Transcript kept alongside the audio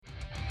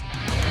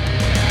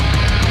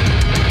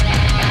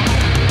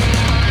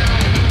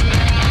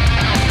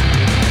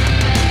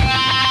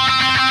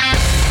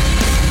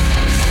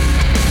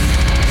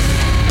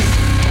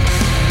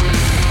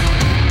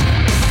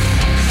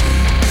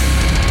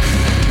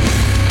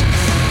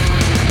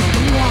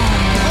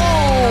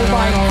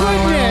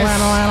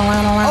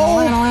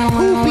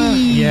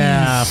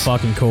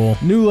fucking cool.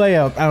 New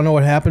layout. I don't know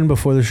what happened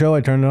before the show.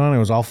 I turned it on. It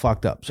was all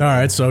fucked up. So All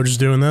right, so just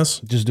doing this.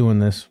 just doing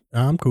this.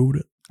 I'm cool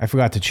with it. I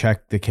forgot to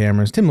check the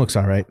cameras. Tim looks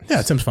all right.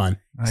 Yeah, Tim's fine.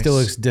 Nice. Still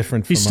looks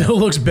different. He From still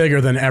looks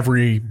bigger than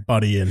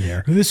everybody in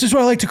here. This is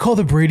what I like to call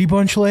the Brady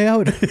Bunch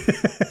layout.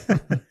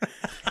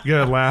 You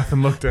gotta laugh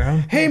and look down.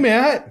 Hey,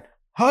 Matt.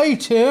 Hi,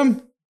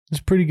 Tim. It's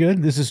pretty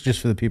good. This is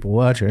just for the people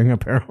watching,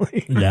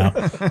 apparently.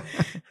 Yeah.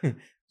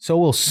 So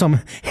will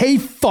some. Hey,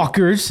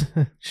 fuckers.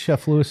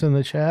 Chef Lewis in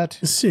the chat.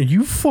 Say,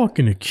 you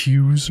fucking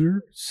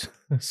accuser.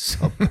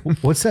 So,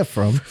 what's that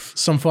from?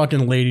 Some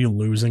fucking lady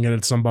losing it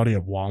at somebody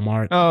at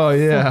Walmart. Oh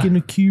yeah. Fucking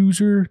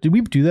accuser. Did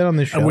we do that on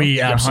this show? We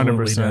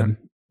absolutely 100%. did.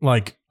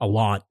 Like a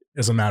lot,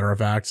 as a matter of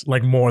fact.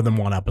 Like more than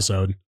one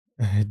episode.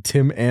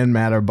 Tim and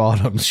Matt are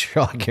bottoms.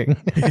 Shocking.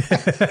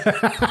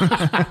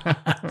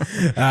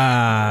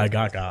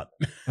 Got.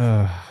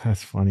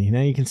 That's funny.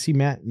 Now you can see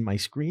Matt in my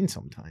screen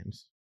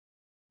sometimes.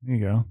 There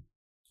you go.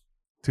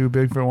 Too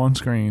big for one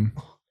screen.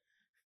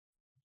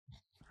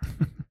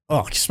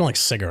 Oh, you smell like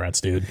cigarettes,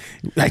 dude.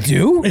 I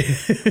do?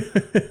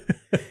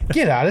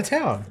 Get out of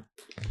town.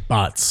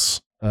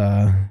 Butts.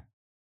 I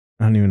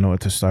don't even know what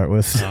to start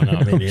with. I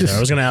don't know, me neither. I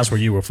was going to ask what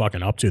you were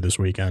fucking up to this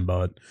weekend,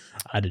 but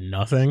I did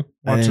nothing.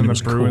 Watching it the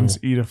was Bruins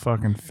eat a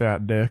fucking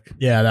fat dick.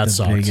 Yeah, that the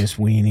sucks. biggest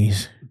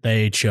weenies.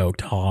 They choked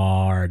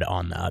hard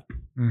on that.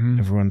 Mm-hmm.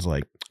 Everyone's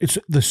like, it's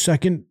the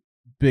second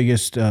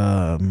biggest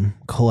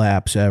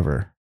collapse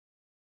ever.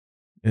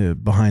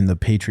 Behind the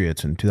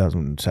Patriots in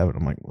 2007.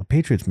 I'm like, well, the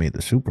Patriots made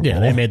the Super Bowl. Yeah,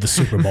 they made the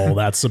Super Bowl.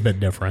 That's a bit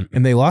different.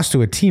 And they lost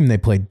to a team they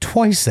played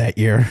twice that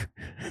year.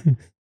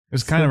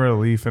 It's kind of a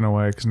relief in a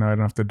way because now I don't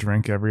have to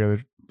drink every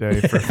other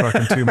day for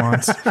fucking 2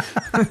 months.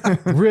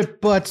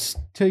 Rip butts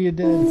till you're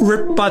dead.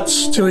 Rip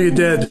butts till you're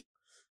dead.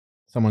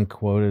 Someone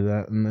quoted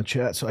that in the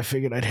chat, so I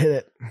figured I'd hit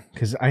it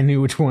because I knew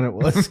which one it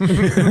was.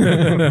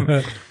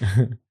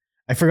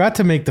 I forgot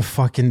to make the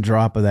fucking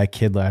drop of that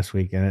kid last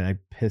week, and it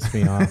pissed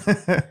me off.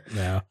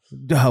 Yeah.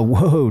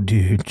 Whoa,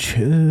 dude,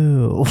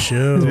 chill.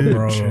 Chill, Dude,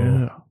 bro.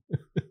 chill.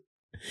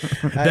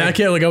 That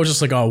kid, like, I was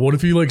just like, oh, what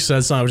if he, like,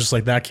 said something? I was just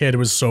like, that kid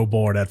was so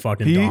bored at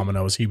fucking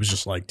Domino's. He was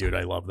just like, dude,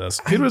 I love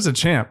this. Kid was a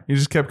champ. He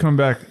just kept coming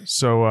back.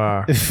 So,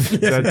 is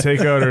that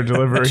takeout or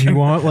delivery? Do you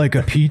want like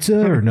a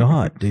pizza or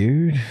not,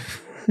 dude?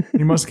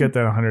 He must get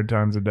that 100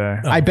 times a day.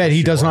 I bet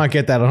he does not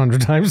get that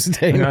 100 times a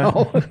day.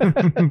 No.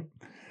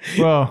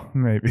 Well,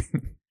 maybe.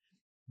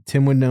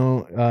 Tim would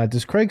know.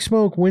 Does Craig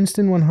smoke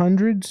Winston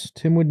 100s?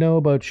 Tim would know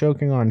about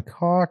choking on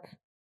cock.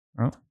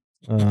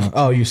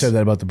 Oh. You said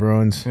that about the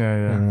Bruins.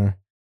 Yeah.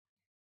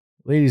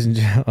 Ladies and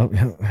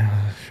gentlemen,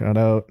 shout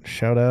out.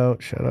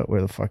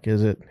 Where the fuck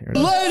is it? Here it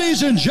is.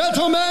 Ladies and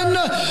gentlemen,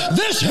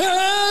 this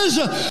is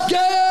Gay!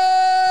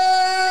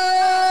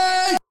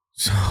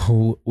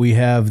 So we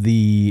have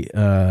the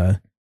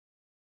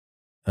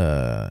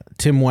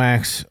Tim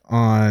Wax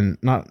on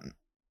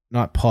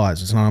not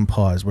pause. It's not on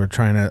pause. We're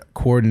trying to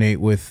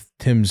coordinate with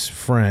Tim's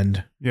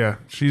friend. Yeah,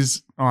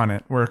 she's on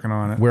it, working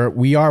on it.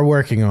 We are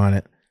working on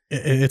it.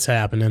 It's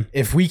happening.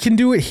 If we can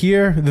do it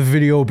here, the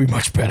video will be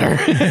much better.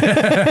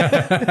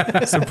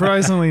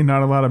 Surprisingly,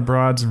 not a lot of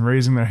broads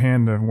raising their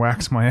hand to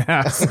wax my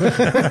ass.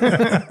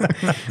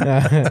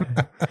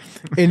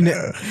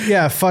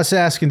 Fuss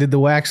asking, did the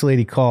wax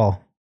lady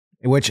call?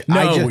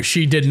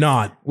 She did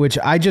not. Which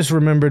I just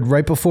remembered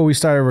right before we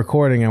started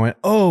recording. I went,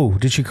 "Oh,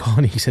 did she call?"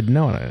 And he said,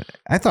 "No." And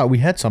I thought we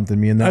had something.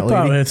 Me and that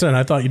lady. I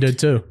thought you did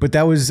too. But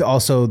that was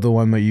also the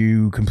one that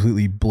you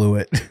completely blew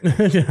it.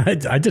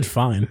 I did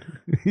fine.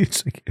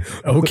 It's like,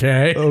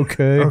 okay.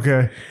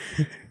 Okay.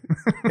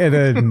 And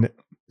then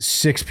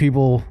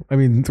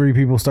 3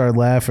 people started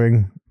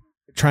laughing,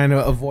 trying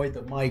to avoid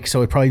the mic.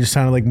 So it probably just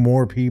sounded like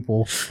more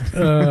people.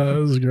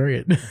 It was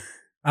great.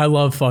 I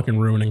love fucking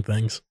ruining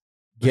things.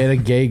 Get a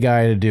gay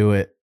guy to do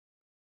it.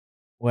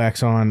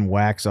 Wax on,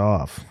 wax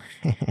off.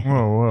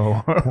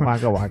 Whoa.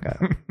 Waka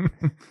waka.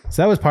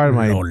 So that was part of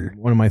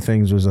one of my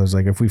things was I was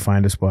like, if we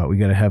find a spot, we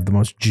got to have the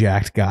most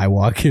jacked guy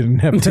walk in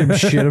and have Tim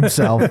shit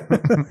himself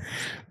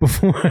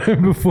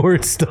before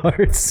it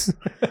starts.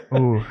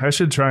 Oh, I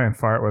should try and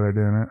fart while they're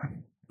doing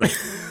it. I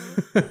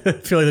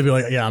feel like they'd be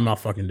like, yeah, I'm not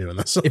fucking doing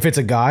this. If it's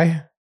a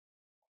guy,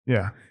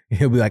 Yeah.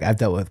 he'll be like, I've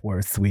dealt with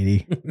worse,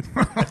 sweetie.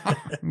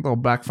 They'll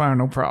backfire,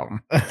 no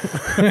problem.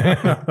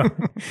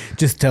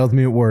 Just tells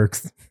me it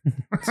works.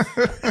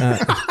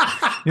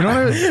 You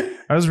know what?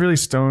 I was really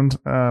stoned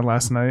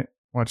last night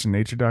watching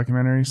nature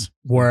documentaries.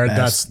 Word, Best,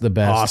 that's the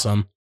best.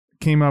 awesome.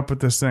 Came up with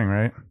this thing,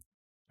 right?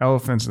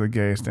 Elephants are the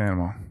gayest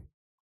animal.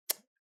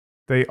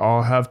 They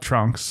all have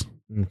trunks,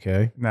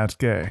 Okay. and that's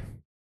gay.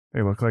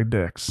 They look like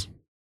dicks.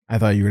 I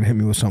thought you were going to hit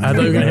me with something. I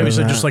thought you were going to hit me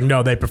better than just that. like,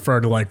 no, they prefer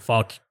to like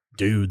fuck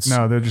dudes.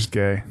 No, they're just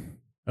gay.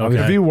 Okay.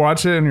 If you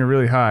watch it and you're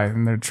really high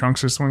and their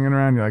trunks are swinging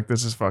around, you're like,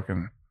 this is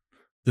fucking...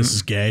 This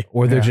is gay.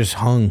 Or they're Yeah. just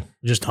hung.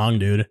 Just hung,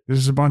 dude. This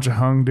is a bunch of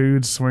hung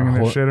dudes swinging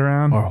their shit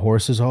around. Are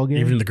horses all gay?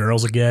 Even the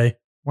girls are gay.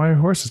 Why are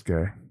horses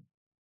gay?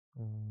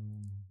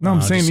 No, I'm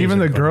it just saying seems even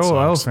the like fucking girl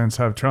sucks. elephants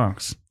have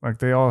trunks. Like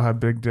they all have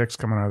big dicks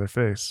coming out of their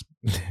face.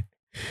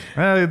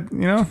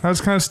 That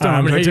was kind of stoned.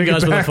 I'm gonna I hit you take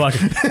guys it with a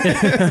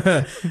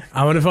back. fucking.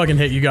 I'm gonna fucking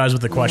hit you guys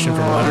with the question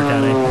from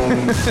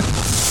Letterkenny.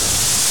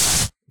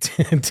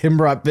 Tim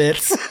brought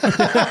bits.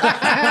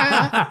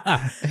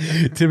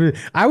 Tim,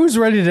 I was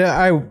ready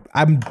to.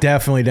 I'm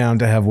definitely down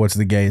to have what's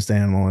the gayest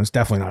animal. It's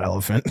definitely not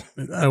elephant.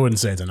 I wouldn't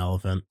say it's an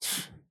elephant.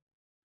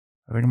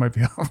 I think it might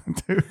be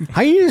elephant, dude.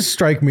 Hyenas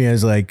strike me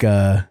as like,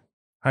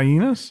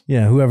 Hyenas?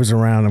 yeah, whoever's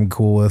around, I'm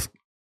cool with.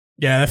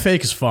 Yeah, that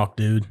fake as fuck,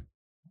 dude.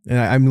 And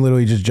I'm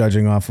literally just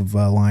judging off of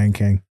Lion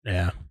King.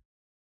 Yeah,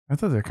 I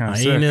thought they're kind of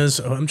sick. hyenas.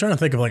 I'm trying to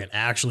think of like an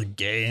actually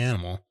gay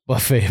animal.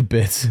 Buffet of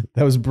bits.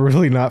 That was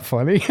brutally not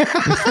funny.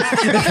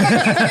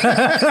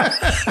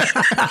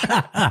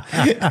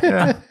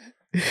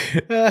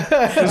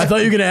 I thought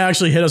you were gonna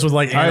actually hit us with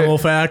like animal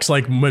facts,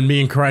 like when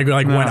me and Craig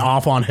went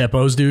off on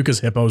hippos, dude, because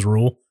hippos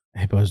rule.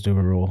 Hippos do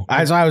a rule.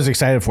 I was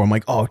excited for. I'm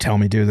like, oh, tell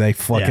me, dude. They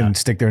fucking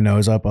stick their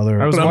nose up. I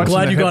was But I'm watching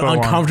glad the you got hippo one.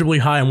 uncomfortably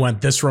high and went,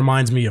 this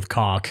reminds me of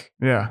cock.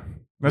 Yeah.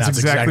 That's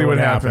exactly what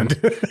happened.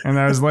 And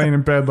I was laying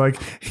in bed like,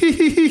 they're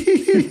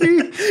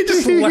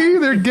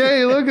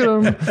gay. Look at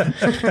them.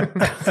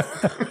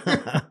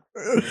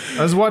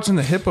 I was watching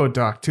the hippo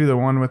doc too, the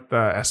one with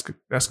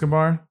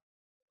Escobar.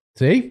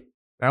 See?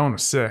 That one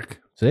was sick.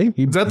 See?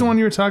 Is that the one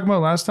you were talking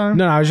about last time?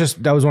 No,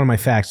 that was one of my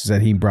facts is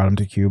that he brought him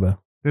to Cuba.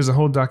 There's a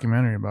whole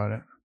documentary about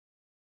it.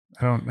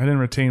 I didn't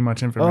retain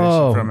much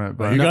information from it,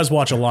 but You guys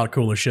watch a lot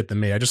cooler shit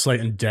than me. I just like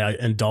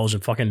indulge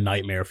in fucking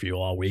nightmare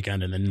fuel all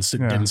weekend and then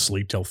didn't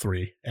sleep till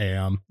 3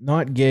 a.m.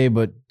 Not gay,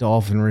 but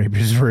dolphin rape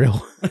is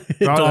real.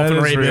 Dolphin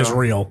is rape is real.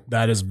 real.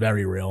 That is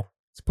very real.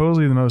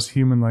 supposedly the most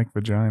human-like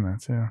vagina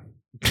too.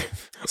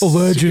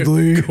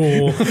 Allegedly.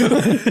 Cool.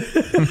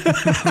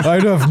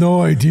 I'd have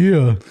no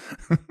idea.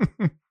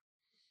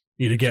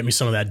 Need to get me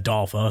some of that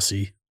Dolph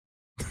Ussy.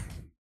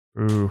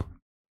 Ooh.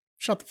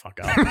 Shut the fuck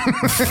up.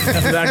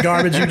 After that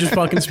garbage you just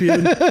fucking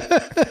spewed.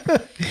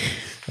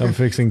 I'm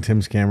fixing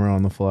Tim's camera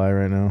on the fly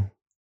right now.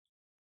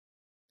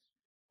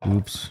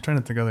 Oops. I'm trying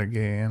to think of other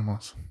gay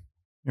animals.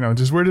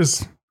 We're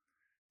just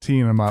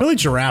teeing them I up. feel like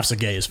giraffes are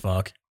gay as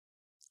fuck.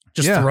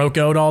 Just Yeah. throat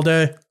goat all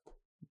day.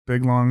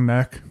 Big long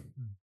neck.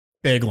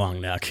 Big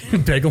long neck.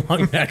 Big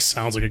long neck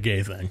sounds like a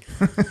gay thing.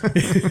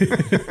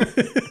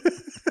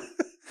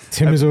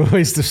 Tim is a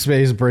waste of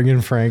space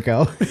bringing Frank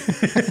out.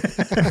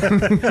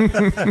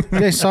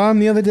 I saw him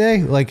the other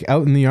day, like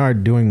out in the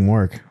yard doing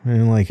work. I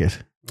didn't like it.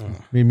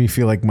 Made me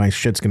feel like my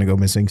shit's going to go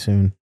missing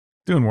soon.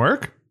 Doing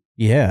work?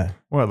 Yeah.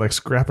 What, like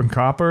scrapping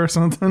copper or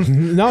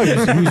something? No, he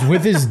was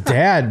with his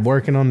dad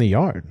working on the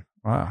yard.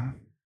 Wow.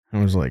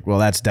 I was like, well,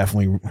 that's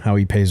definitely how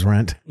he pays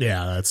rent.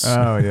 Yeah, that's.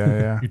 Oh,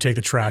 yeah. You take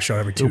the trash out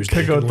every You'll Tuesday.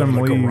 pick you out live in them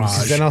a leaves.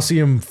 garage. Then I'll see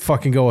him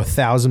fucking go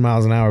 1,000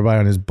 miles an hour by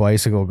on his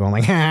bicycle going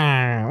like,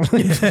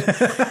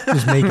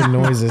 just making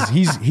noises.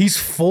 He's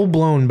full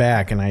blown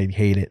back and I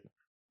hate it.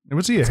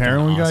 Was he a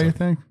heroin guy, awesome. you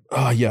think?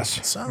 Oh,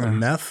 yes. Sounds like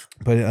meth.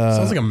 But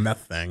Sounds like a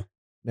meth thing.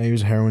 no, he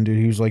was a heroin dude.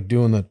 He was like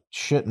doing the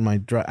shit in my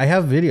drive. I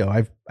have video.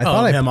 I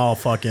thought him all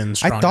fucking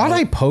strong. I thought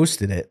I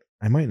posted it.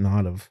 I might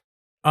not have.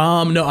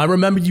 No, I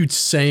remember you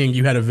saying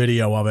you had a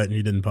video of it and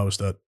you didn't post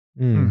it.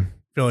 Mm. I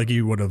feel like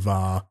you would have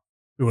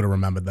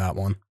remembered that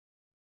one.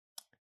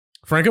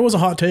 Franco was a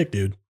hot take,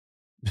 dude.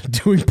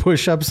 Doing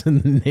push-ups in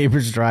the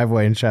neighbor's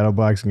driveway and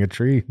shadowboxing a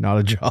tree, not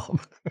a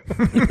job.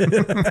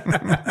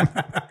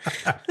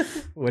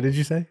 What did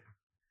you say?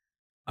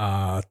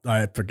 I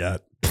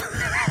forget.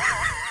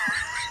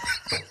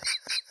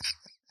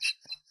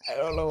 I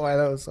don't know why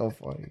that was so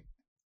funny.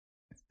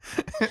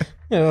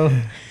 You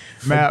know,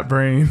 Matt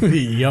Brain.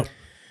 Yep.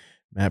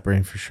 Matt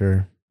Brain for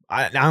sure.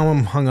 Now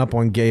I'm hung up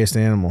on gayest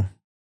animal.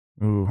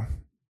 Ooh.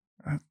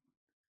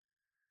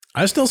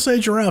 I still say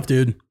giraffe,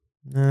 dude.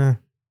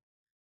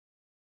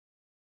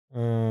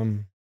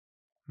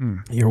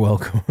 You're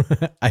welcome.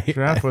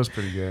 Giraffe was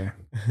pretty gay.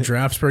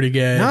 Giraffe's pretty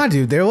gay. Nah,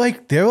 dude, they're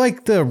like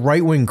the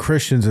right wing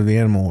Christians of the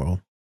animal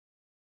world.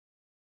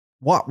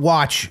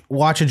 Watch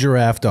a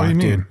giraffe What do doc, you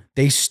dude. mean?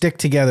 They stick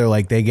together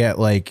like they get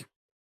like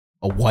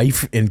a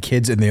wife and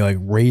kids, and they like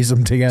raise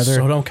them together.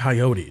 So don't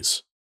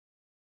coyotes.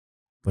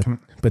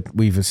 But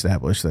we've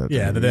established that.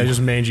 Yeah, they're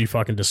just mangy,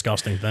 fucking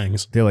disgusting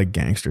things. They're like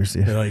gangsters.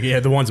 They're Yeah, like, yeah,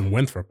 the ones in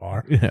Winthrop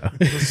are. yeah.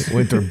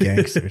 Winthrop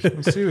gangsters.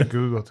 Let's see what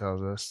Google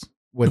tells us.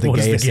 What What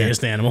is gayest? the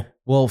gayest animal?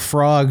 Well,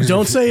 frogs.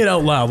 Don't say it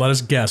out loud. Let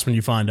us guess when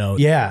you find out.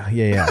 Yeah.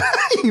 You're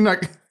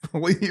not going to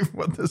believe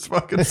what this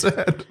fucking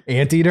said.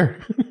 Anteater.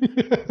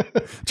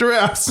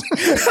 Giraffes.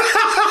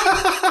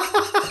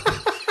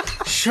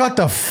 Shut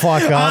the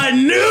fuck up. I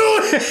knew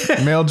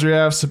it. Male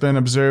giraffes have been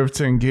observed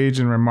to engage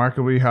in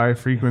remarkably high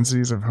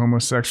frequencies of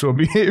homosexual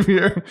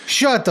behavior.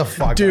 Shut the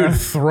fuck Dude, up.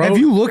 throat. Have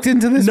you looked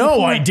into this? No,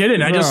 before? I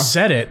didn't. I No. just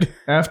said it.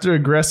 After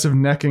aggressive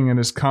necking, it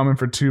is common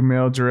for two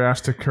male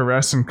giraffes to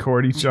caress and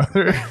court each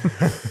other,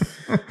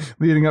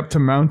 leading up to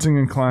mounting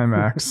and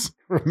climax.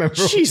 Remember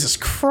Jesus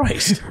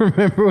Christ.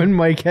 Remember when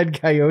Mike had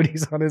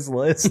coyotes on his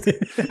list?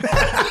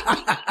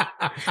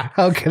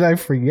 How can I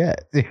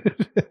forget?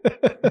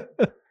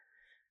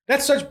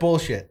 That's such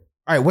bullshit.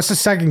 All right, what's the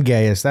second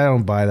gayest? I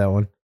don't buy that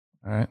one.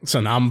 All right. So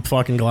now I'm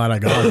fucking glad I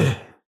got it.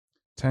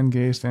 10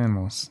 gayest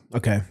animals.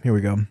 Okay, here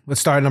we go.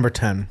 Let's start at number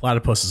 10.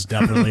 Platypus is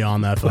definitely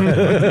on that.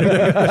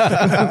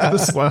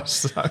 This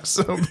last sucks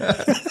so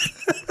bad.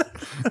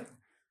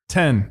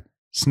 10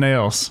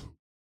 snails.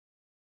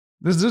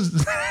 This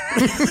is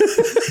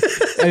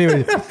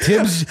Anyway,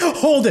 Tim's.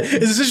 Hold it.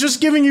 Is this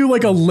just giving you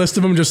like a list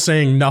of them just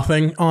saying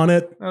nothing on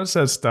it? that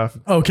says stuff.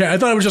 Okay, I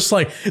thought it was just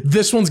like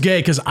this one's gay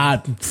because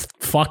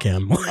fuck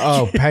him.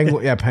 Oh,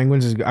 penguin. Yeah,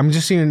 penguins is good. I'm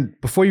just seeing,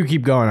 before you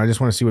keep going, I just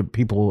want to see what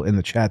people in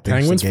the chat think.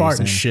 Penguins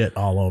farting shit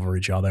all over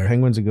each other.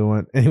 Penguins are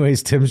going.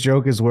 Anyways, Tim's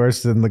joke is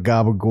worse than the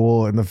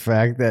gabagool, and the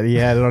fact that he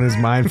had it on his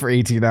mind for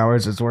 18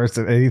 hours is worse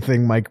than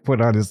anything Mike put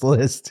on his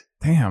list.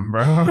 Damn,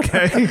 bro.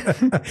 Okay.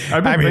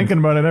 I've been thinking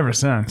about it ever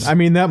since. I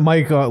mean, that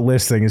Mike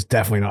list thing is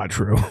definitely not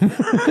true.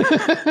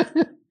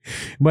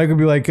 Mike would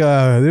be like,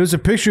 there's a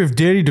picture of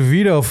Danny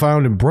DeVito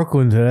found in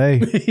Brooklyn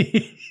today.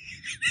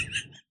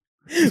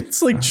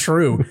 It's like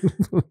true.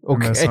 I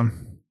miss Okay.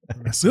 him.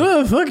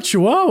 Oh, fuck,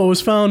 Chihuahua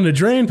was found in a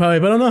drain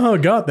pipe. I don't know how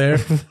it got there.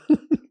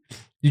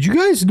 Did you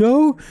guys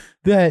know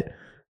that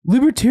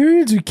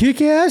libertarians are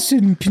kick-ass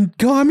and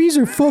commies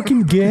are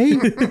fucking gay?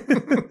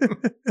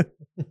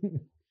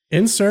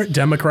 Insert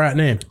Democrat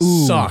name.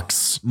 Ooh.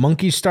 Sucks.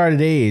 Monkeys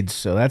started AIDS,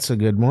 so that's a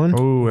good one.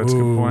 Oh, that's a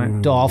good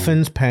point.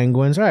 Dolphins,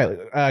 penguins. All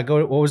right, go.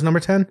 What was number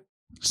 10?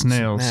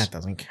 Snails. That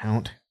doesn't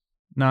count.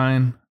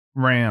 9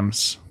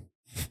 rams.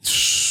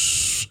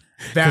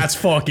 That's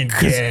fucking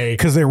gay.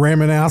 Because they're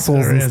ramming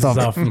assholes and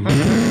stuff.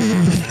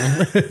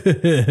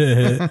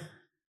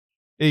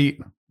 8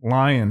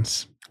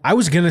 lions. I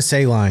was gonna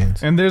say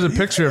lions. And there's a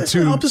picture of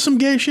two. Up to some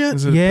gay shit.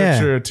 There's a Yeah.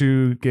 picture of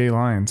 2 gay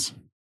lions.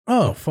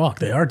 Oh fuck,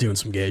 they are doing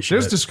some gay shit.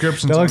 There's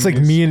descriptions. That looks on like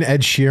these. me and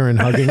Ed Sheeran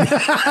hugging.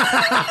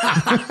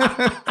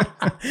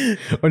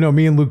 Oh no,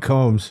 me and Luke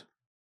Combs.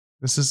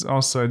 This is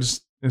also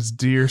just it's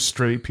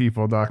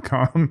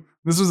dearstraightpeople.com.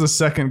 This was the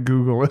second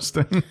Google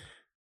listing.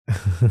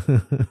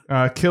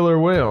 Killer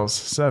whales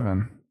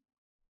 7.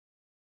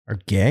 Are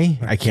gay?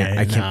 I can't.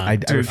 I can't. nah. I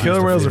Dude, refuse killer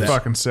to whales are believe that.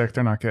 fucking sick.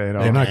 They're not gay at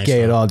all. They're not Okay, gay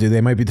so- at all, dude.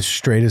 They might be the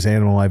straightest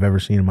animal I've ever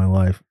seen in my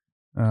life.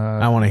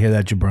 I want to hear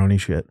that jabroni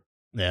shit.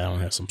 Yeah, I don't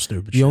have some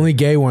stupid The shit. only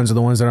gay ones are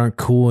the ones that aren't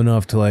cool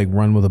enough to like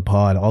run with a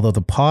pod. Although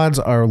the pods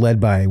are led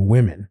by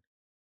women.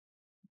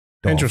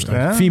 Dolphins. Interesting.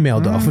 Yeah? Female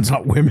dolphins,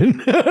 not women.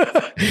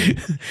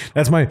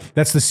 That's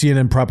the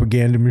CNN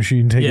propaganda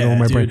machine taking Yeah, over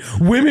my dude.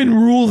 brain. Women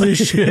rule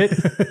this shit.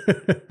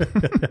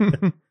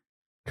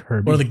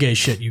 Kirby. What are the gay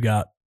shit you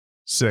got?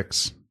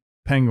 6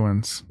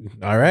 penguins.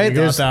 All right, You got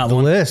there's that the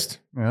one. list.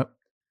 Yep.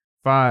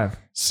 5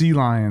 sea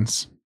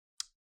lions.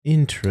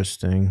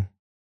 Interesting.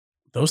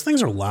 Those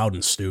things are loud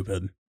and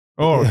stupid.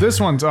 Oh, this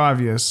one's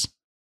obvious.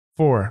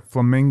 4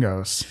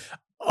 flamingos.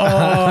 Oh,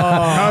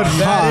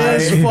 that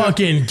is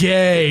fucking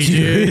gay,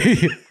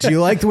 dude. Do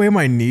you like the way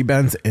my knee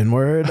bends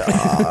inward?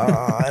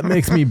 It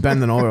makes me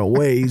bending over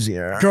way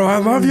easier. Girl, I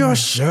love your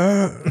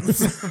shirt.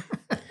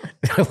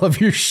 I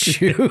love your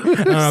shoes.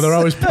 They're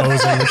always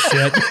posing and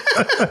shit.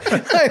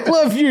 I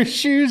love your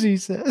shoes, he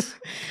says.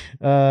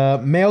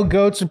 Male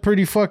goats are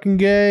pretty fucking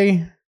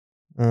gay.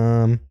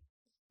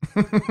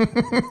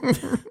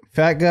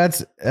 Fat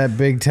guts at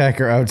Big Tech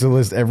are out to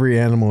list every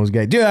animal as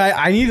gay. Dude,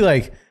 I need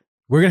like,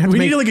 we're going to have We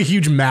to make, need like a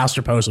huge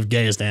master post of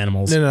gayest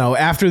animals. no.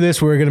 After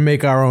this, we're going to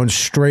make our own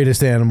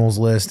straightest animals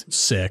list.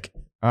 Sick.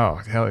 Oh,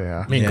 hell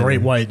yeah. I mean, Yeah, Great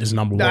dude. White is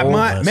number one. on the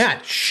list.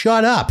 Matt,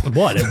 shut up.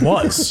 What? It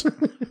was.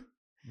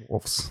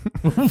 Wolves.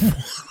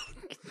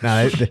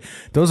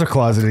 Those are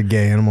closeted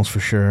gay animals for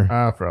sure.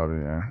 Probably,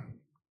 yeah.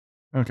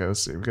 Okay,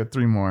 let's see. We got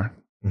 3 more.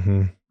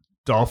 Mm-hmm.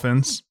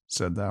 Dolphins.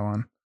 Said that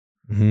one.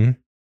 Mm-hmm.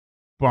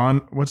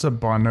 What's a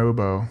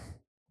bonobo?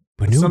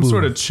 Some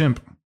sort of chimp.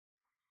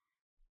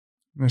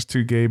 There's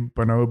 2 gay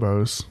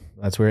bonobos.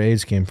 That's where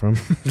AIDS came from.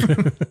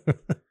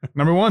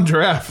 Number 1,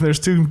 giraffe. There's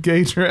 2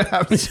 gay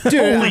giraffes.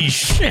 Holy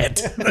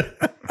shit.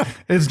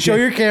 It's Show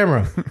your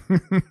camera.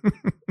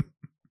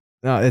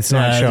 No, it's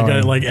not Yeah, you showing.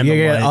 gotta, like, in you the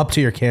get light. up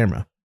to your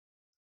camera.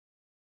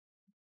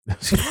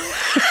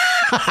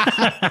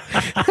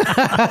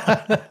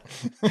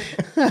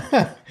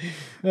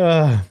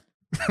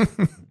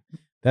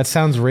 That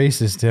sounds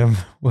racist, Tim.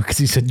 Well, because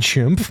he said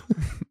chimp.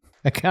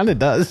 It kind of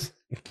does.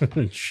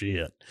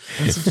 Shit.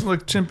 It's just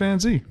like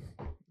chimpanzee.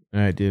 All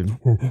right, dude.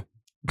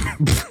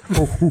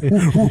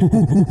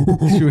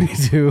 Should we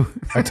do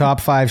our top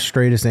 5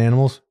 straightest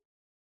animals?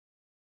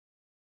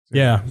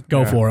 Yeah,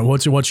 go for it.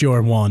 What's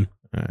your one?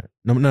 All right.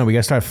 No, we got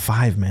to start at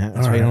 5, man.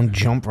 That's All why you right. don't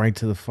jump right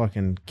to the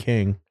fucking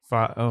king.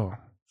 5. Oh,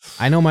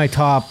 I know my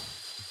top.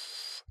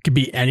 Could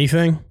be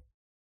anything.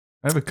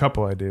 I have a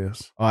couple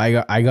ideas. Oh, I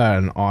got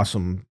an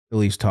awesome, at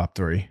least top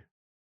 3.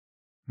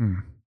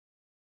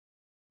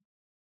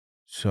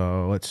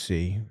 So let's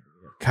see.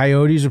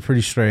 Coyotes are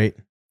pretty straight,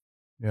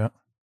 Yeah.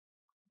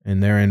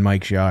 and they're in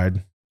Mike's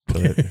yard.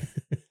 But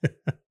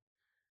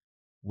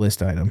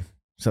list item.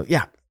 So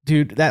yeah,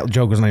 dude, that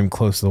joke was not even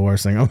close to the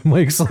worst thing on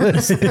Mike's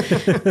list.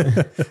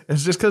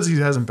 It's just because he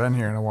hasn't been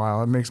here in a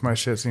while. It makes my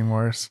shit seem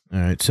worse. All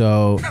right,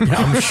 so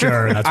I'm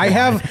sure. That's I why.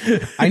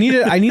 have. I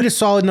need a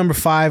solid number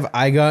 5.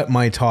 I got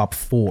my top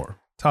 4.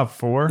 Top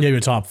 4? Yeah, your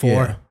top 4.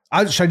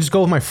 Yeah. Should I just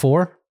go with my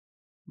 4?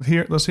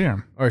 Let's hear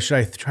him. Or should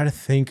I try to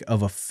think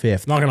of a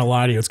fifth I'm not gonna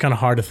lie to you, it's kind of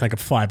hard to think of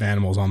 5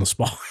 animals on the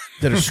spot.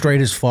 that are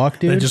straight as fuck,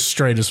 dude? They're just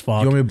straight as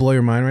fuck. You want me to blow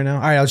your mind right now?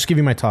 All right, I'll just give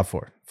you my top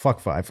 4. Fuck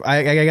 5.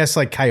 I guess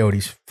like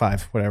coyotes,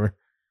 5, whatever.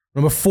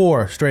 Number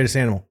 4, straightest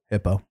animal,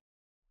 hippo.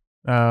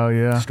 Oh,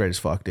 yeah. Straight as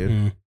fuck,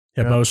 dude.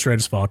 Hippo, straight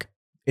as fuck.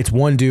 It's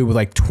one dude with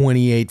like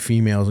 28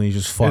 females and he's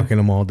just fucking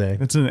them all day.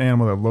 It's an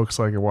animal that looks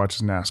like it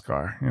watches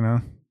NASCAR, you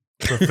know?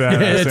 It's a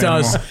fat It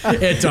does.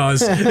 It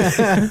does.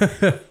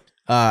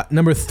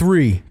 Number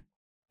 3,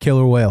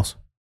 killer whales.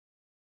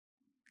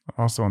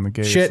 Also on the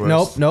gays Shit,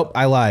 list. nope.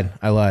 I lied.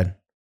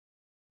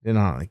 They're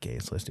not on the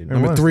gays list, dude. It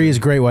Number was, 3 dude. is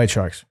great white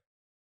sharks.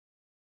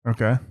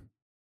 Okay.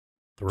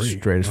 3.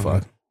 Straight as Okay.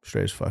 fuck.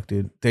 Straight as fuck,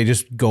 dude. They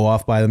just go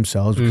off by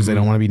themselves because they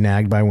don't want to be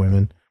nagged by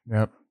women.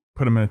 Yep.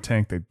 Put them in a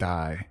tank, they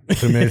die. Put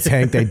them in a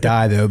tank, they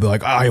die. They'll be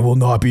like, I will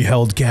not be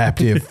held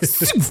captive.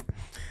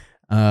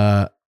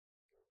 What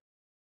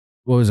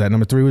was that?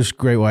 Number 3 was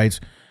great whites.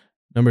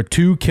 Number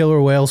 2,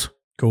 killer whales.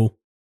 Cool.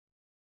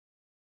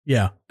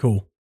 Yeah,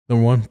 cool.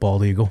 Number 1,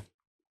 bald eagle.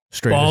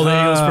 Straight Bald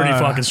as eagle's pretty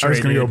fucking straight. I was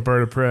going to go dude.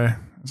 bird of prey. I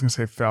was going to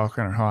say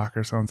falcon or hawk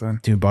or something.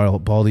 dude,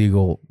 bald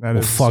eagle That will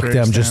is the fuck them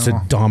straightest just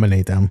animal. to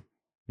dominate them.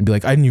 And be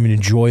like, I didn't even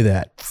enjoy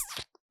that.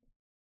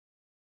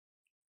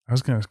 I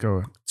was going to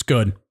go It's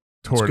good.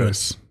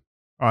 tortoise.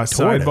 Tortoise.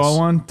 Sideball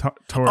one? Tortoise.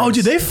 Oh,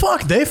 dude, they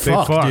fuck,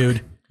 fuck.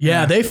 dude.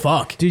 Yeah, they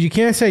fuck. Dude, you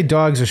can't say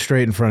dogs are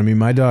straight in front of me.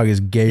 My dog is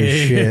gay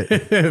as shit.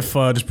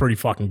 Fudd is pretty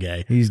fucking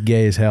gay. He's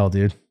gay as hell,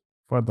 dude.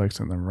 Bud likes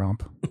it in the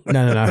rump.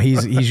 No.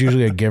 He's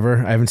usually a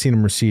giver. I haven't seen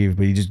him receive,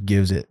 but he just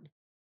gives it.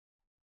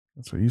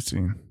 That's what you've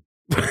seen.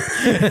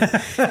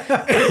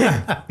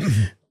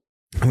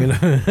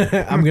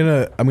 I'm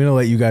gonna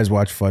let you guys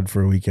watch Fudd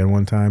for a weekend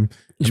one time.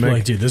 Just be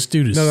like, dude, this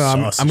dude is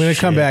sus I'm gonna as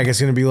come shit. back.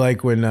 It's gonna be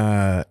like when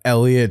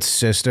Elliot's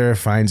sister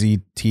finds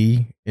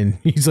E.T. and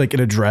he's like in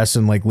a dress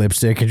and like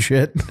lipstick and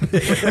shit.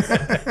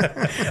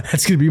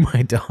 That's gonna be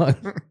my dog.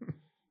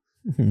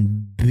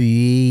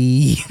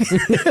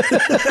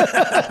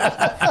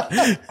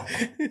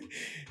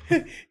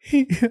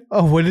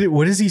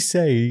 What does he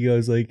say? He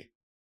goes like,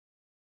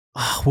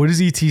 what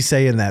does E.T.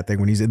 say in that thing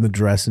when he's in the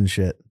dress and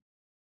shit?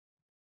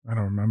 I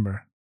don't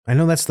remember. I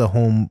know that's the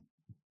home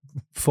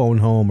phone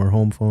or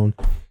home phone.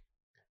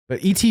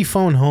 But E.T.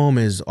 phone home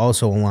is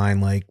also a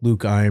line like,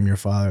 Luke, I am your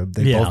father.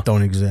 They both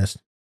don't exist.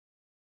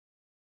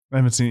 I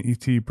haven't seen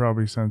E.T.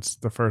 probably since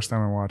the first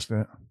time I watched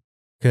it.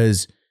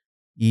 Because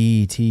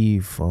E.T.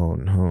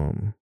 phone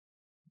home.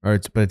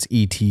 But it's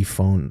E.T.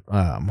 phone,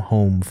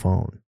 home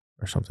phone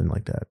or something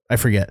like that. I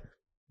forget.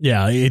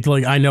 Yeah, it's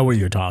like, I know what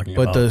you're talking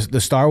But about.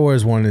 the Star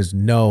Wars one is,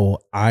 no,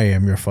 I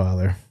am your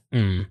father.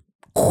 Mm.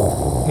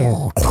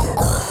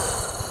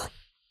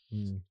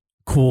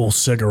 Cool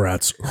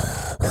cigarettes.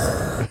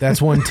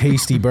 That's one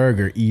tasty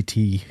burger,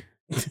 E.T.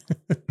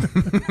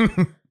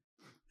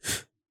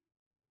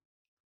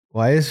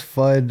 Why is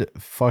Fudd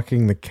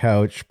fucking the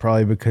couch?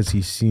 Probably because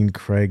he's seen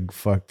Craig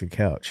fuck the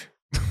couch.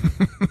 Is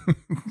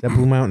that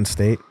Blue Mountain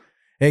State?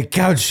 Hey,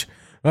 couch.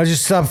 I'll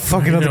just stop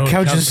fucking other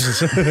couches.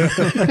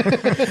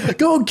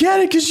 Go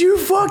get it because you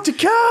fucked a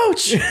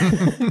couch.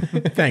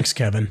 Thanks,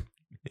 Kevin.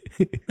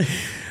 All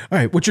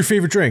right, what's your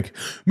favorite drink?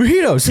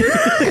 Mojitos.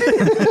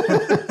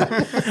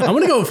 I'm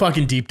going to go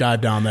fucking deep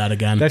dive down that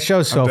again. That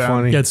show's so I'm down.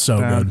 funny. It's so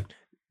Down.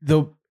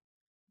 good.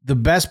 The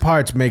best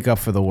parts make up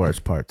for the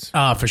worst parts.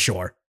 For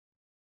sure.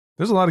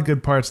 There's a lot of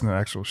good parts in the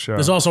actual show.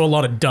 There's also a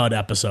lot of dud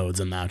episodes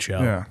in that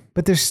show. Yeah.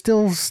 But there's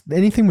still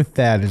anything with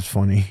that is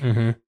funny.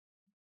 Mm-hmm.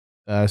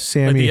 Like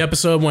Sammy. the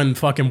episode when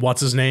fucking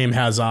what's his name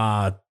has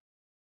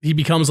he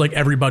becomes like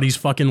everybody's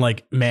fucking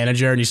like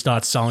manager and he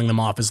starts selling them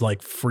off as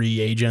like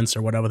free agents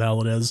or whatever the hell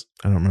it is.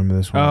 I don't remember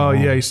this one. Oh, at all.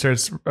 yeah. He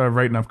starts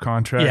writing up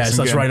contracts Yeah, and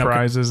so that's getting right.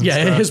 prizes and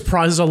Yeah, stuff. his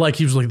prizes are like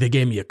he was like they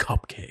gave me a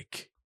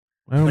cupcake.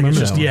 I don't Like remember it's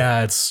just that one.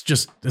 yeah, it's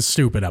just a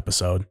stupid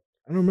episode.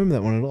 I don't remember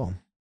that one at all.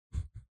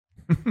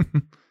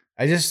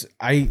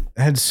 I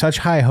had such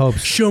high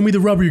hopes. Show me the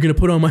rubber you're gonna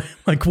put on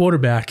my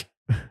quarterback.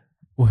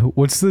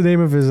 What's the name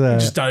of his?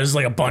 Just there's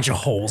like a bunch of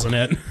holes in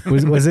it.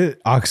 Was it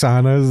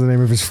Oksana? Is the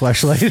name of his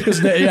fleshlight?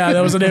 Yeah,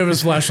 that was the name of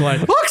his flashlight.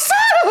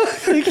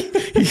 Oksana! Like,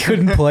 he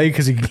couldn't play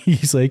because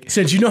he's like, He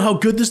said, "You know how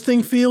good this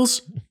thing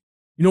feels?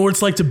 You know what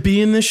it's like to be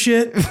in this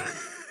shit?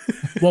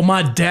 Well,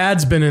 my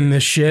dad's been in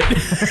this shit."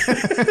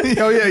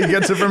 Oh, yeah. He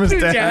gets it from his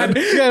dad.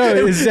 yeah,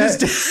 no, his dad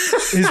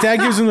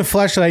gives him the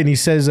fleshlight and he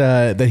says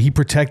that he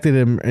protected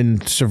him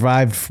and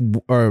survived,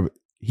 or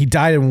he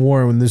died in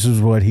war when this is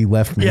what he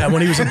left me. Yeah,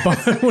 when he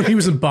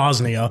was in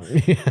Bosnia.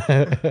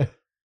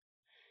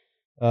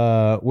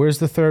 Where's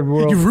the third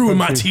world? You ruined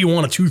my country?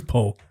 Tijuana tooth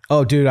pull.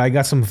 Oh, dude, I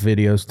got some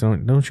videos.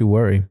 Don't you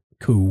worry.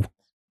 Cool.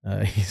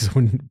 He's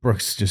when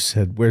Brooks just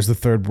said, "Where's the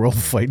third world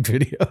fight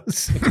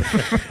videos?"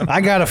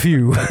 I got a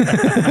few,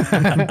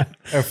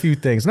 a few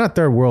things. Not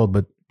third world,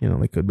 but you know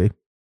they could be. It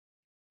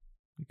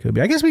could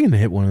be. I guess we can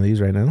hit one of these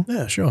right now.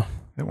 Yeah, sure.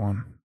 Hit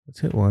one. Let's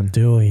hit one.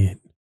 Do it.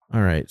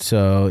 All right.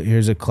 So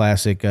here's a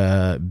classic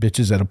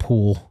bitches at a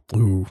pool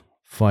Ooh.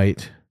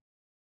 fight.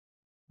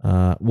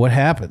 What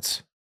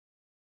happens?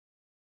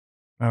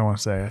 I don't want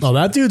to say it. Oh,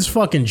 that dude's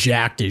fucking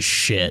jacked as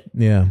shit.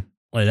 Yeah.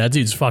 Like that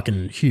dude's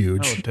fucking Oh,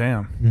 huge.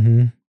 damn.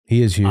 Mm-hmm.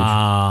 He is huge.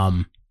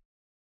 But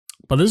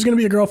this is gonna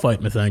be a girl fight,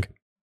 I think.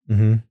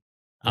 Mm-hmm.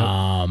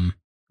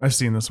 I've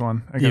seen this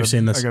one. You've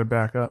seen this. I got to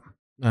back up.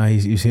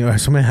 You see,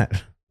 so Matt,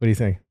 what do you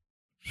think?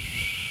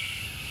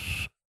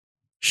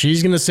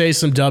 She's gonna say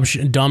some dumb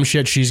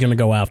shit. She's gonna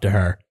go after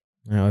her.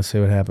 Yeah, let's see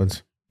what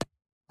happens.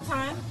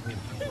 Time.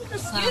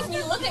 Excuse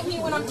me, look at me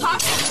when I'm talking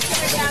to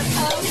your dad's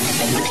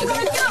house. What you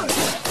gonna do?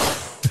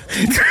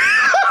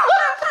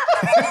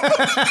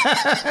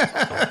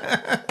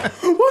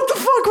 What the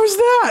fuck was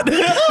that?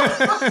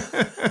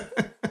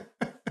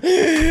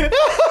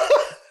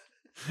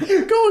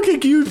 Go on,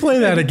 can you play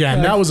that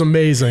again? That was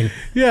amazing.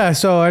 Yeah,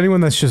 so anyone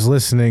that's just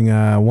listening,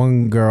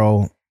 one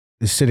girl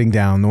is sitting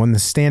down. The one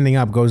that's standing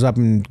up goes up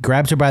and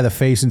grabs her by the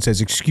face and says,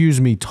 "Excuse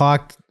me,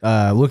 look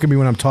at me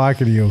when I'm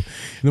talking to you." And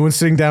the one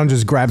sitting down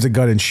just grabs a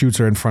gun and shoots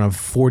her in front of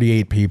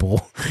 48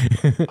 people.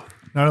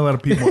 Not a lot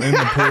of people in the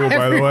pool,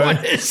 by the way.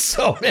 Everyone is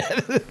so mad.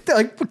 They're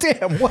like,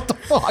 damn, what the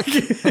fuck?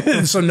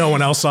 So no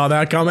one else saw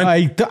that coming?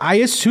 I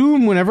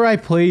assume whenever I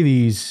play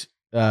these,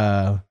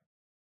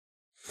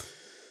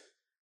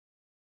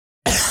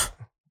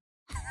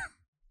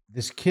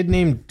 this kid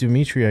named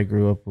Dimitri I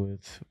grew up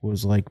with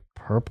was like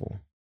purple.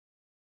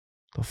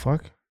 The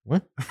fuck?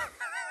 What?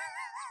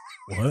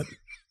 What?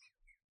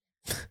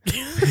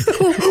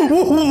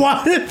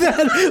 Why did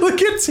that?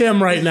 Look at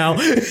Tim right now.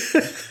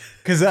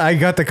 Because I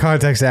got the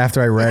context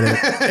after I read it,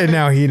 and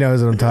now he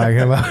knows what I'm talking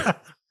about.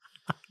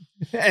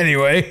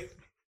 Anyway,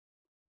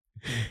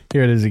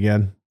 here it is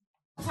again.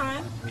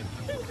 Time.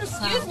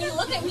 Excuse me,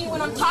 look at me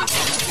when I'm talking to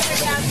your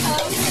dad's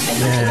house.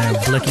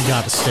 Yeah, Blicky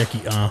got the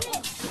sticky.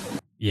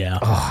 Yeah.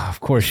 Oh, of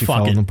course she fell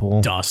in Fucking the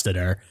pool. dusted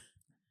her.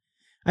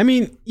 I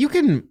mean, you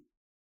can.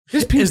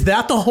 Is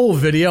that the whole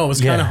video? I was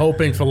kind Yeah. of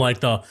hoping for like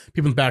the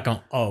people back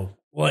on. Oh,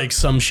 like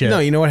some shit. No,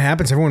 you know what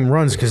happens? Everyone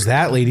runs because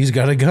that lady's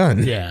got a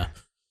gun. Yeah.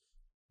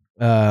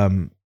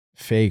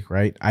 Fake,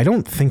 right? I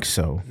don't think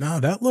so. No,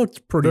 that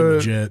looked pretty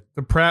legit.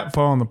 The Pratt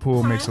fall in the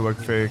pool makes it look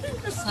fake.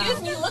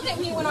 Excuse me, look at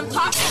me when I'm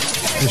talking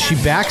to your She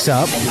dad's backs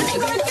up. house. What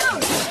you gonna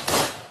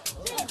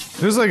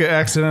do? There's like an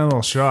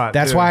accidental shot.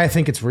 That's too. why I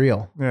think it's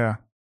real. Yeah,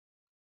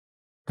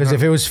 Because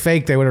if it was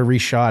fake, they would have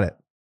reshot it.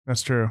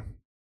 that's true.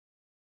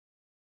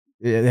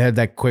 It had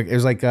that quick. It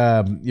was like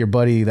your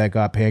buddy that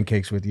got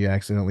pancakes with you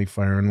accidentally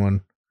firing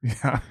one.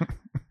 Yeah.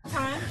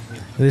 Time.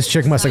 This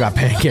chick must have got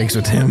pancakes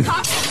with him.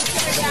 Talking to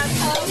your dad's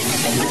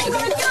house. What you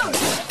gonna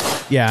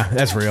do? Yeah,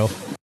 that's real.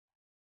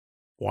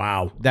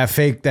 Wow. That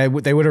fake. They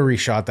would have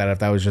reshot that if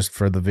that was just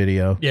for the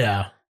video.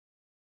 Yeah.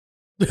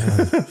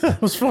 That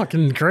was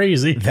fucking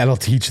crazy. That'll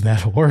teach that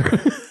whore.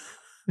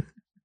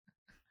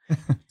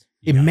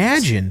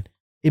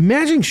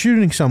 Imagine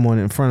shooting someone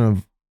in front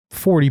of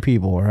 40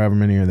 people or however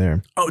many are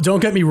there. Oh, don't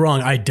get me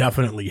wrong. I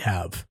definitely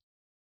have.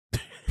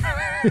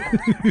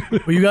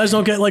 But you guys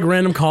don't get like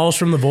random calls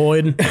from the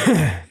void.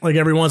 Like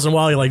every once in a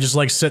while, you're like just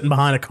like sitting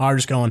behind a car,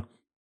 just going,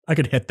 I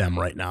could hit them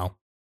right now.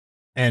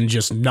 And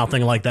just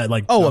nothing like that.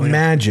 Like, Oh, nothing-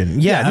 imagine.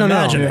 Yeah, no,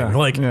 imagine. no. Yeah.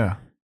 Like- yeah.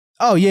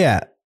 Oh,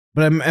 yeah.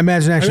 But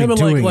imagine I actually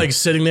remember doing like it.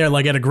 sitting there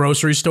like at a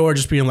grocery store,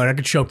 just being like, I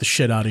could choke the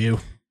shit out of you.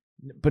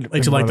 But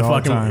Like to like the All the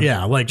fucking time.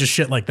 yeah, like just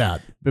shit like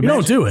that. But You don't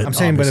imagine- do it. I'm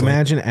saying, obviously. but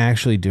imagine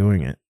actually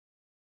doing it.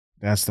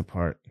 That's the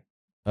part.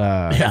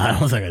 Yeah, I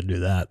don't think I'd do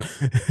that.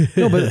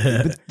 No,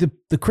 but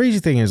the crazy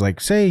thing is,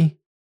 like, say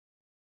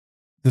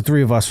the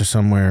three of us are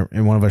somewhere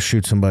and one of us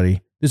shoots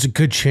somebody. There's a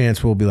good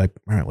chance we'll be like,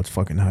 all right, let's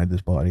fucking hide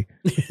this body.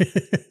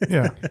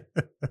 Yeah.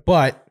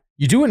 But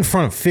you do it in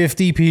front of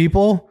 50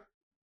 people.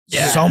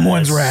 Yeah,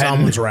 Someone's ratting.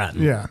 Someone's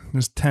ratting. Yeah.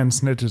 There's 10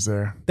 snitches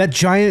there. That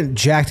giant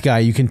jacked guy,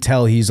 you can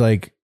tell he's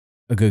like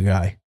a good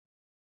guy.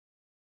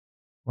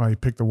 Wow, you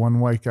picked the one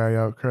white guy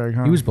out, Craig,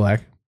 huh? He was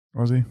black.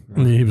 Was he?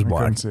 He was I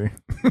black. couldn't see.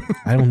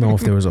 I don't know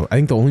if there was I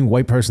think the only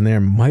white person there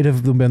might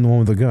have been the one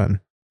with the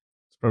gun.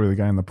 It's probably the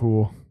guy in the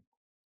pool.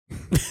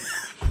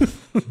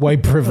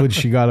 White privilege,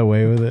 she got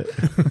away with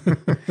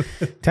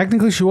it.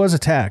 Technically, she was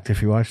attacked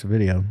if you watch the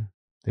video.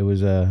 There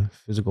was a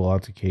physical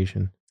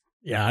altercation.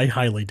 Yeah, I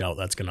highly doubt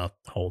that's gonna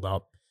hold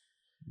up.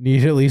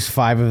 Need at least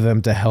 5 of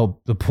them to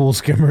help. The pool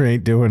skimmer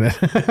ain't doing it.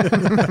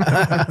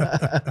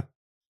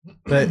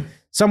 But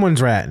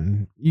someone's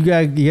ratting. You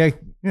got Yeah.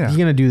 you're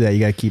gonna do that. You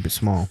gotta keep it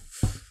small.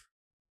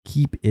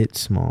 Keep it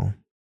small.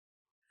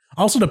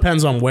 Also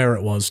depends on where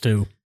it was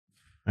too.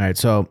 All right,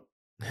 so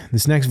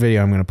this next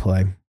video I'm gonna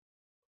play.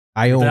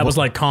 That was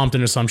like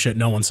Compton or some shit.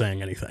 No one's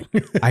saying anything.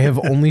 I have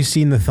only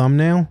seen the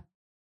thumbnail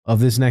of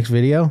this next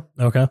video,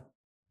 Okay.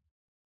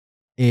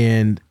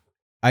 and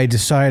I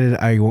decided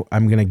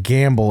I'm gonna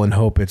gamble and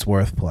hope it's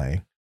worth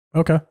playing.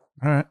 Okay.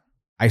 All right.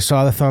 I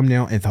saw the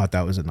thumbnail and thought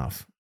that was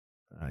enough.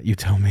 You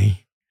tell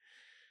me.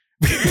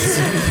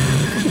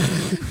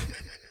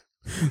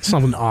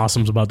 Something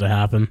awesome's about to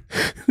happen.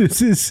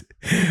 This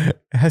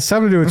has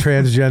something to do with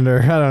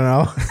transgender. I don't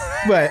know,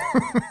 but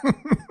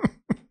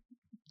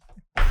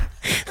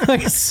I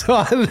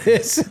saw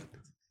this.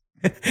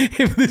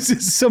 if this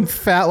is some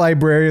fat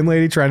librarian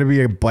lady trying to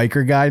be a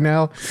biker guy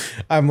now,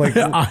 I'm like,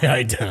 I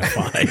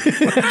identify.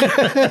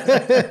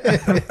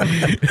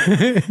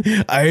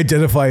 I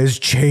identify as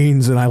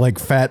chains and I like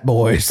fat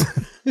boys.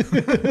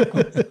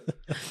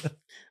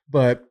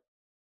 But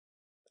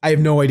I have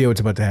no idea what's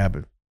about to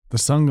happen. The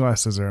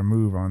sunglasses are a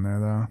move on there,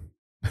 though.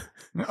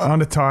 On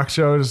the talk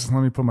show, just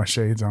let me put my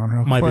shades on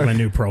real Might quick. be my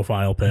new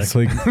profile pic. It's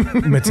like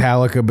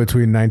Metallica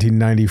between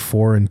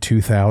 1994 and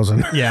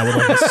 2000. Yeah, with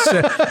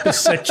like a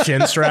sick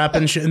chin strap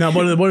and shit. No,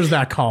 what is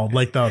that called?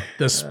 Like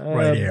this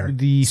right here.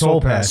 The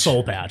soul patch.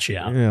 Soul patch,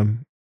 yeah. Yeah.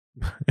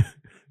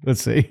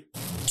 Let's see.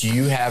 Do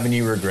you have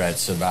any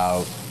regrets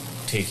about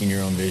taking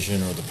your own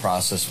vision or the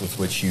process with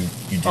which you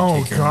did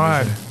Oh, take your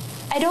God. own vision?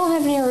 I don't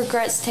have any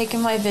regrets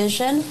taking my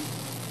vision.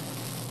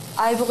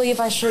 I believe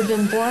I should have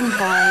been born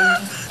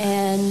blind,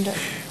 and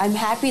I'm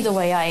happy the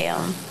way I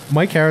am.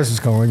 Mike Harris is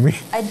calling me.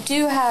 I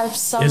do have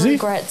some Is he?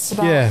 regrets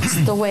about Yeah.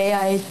 the way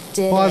I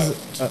did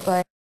Pause. it,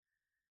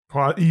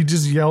 but He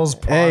just yells,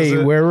 pause Hey,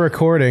 it. we're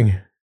recording.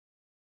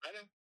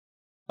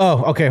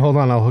 Oh, okay. Hold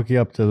on. I'll hook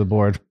you up to the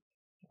board.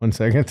 1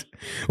 second.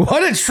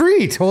 What a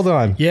treat. Hold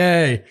on.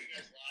 Yay.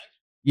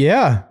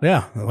 Yeah.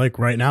 Yeah, like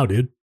right now,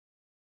 dude.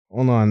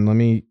 Hold on. Let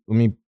me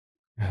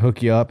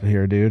hook you up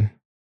here, dude.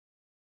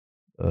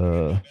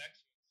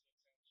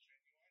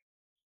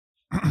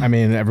 I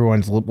mean,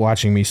 everyone's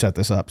watching me set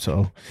this up,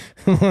 so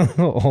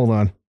hold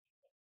on.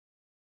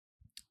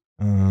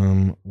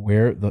 There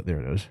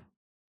it is.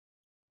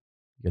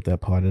 Get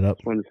that potted up.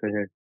 Want to say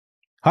hey.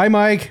 Hi,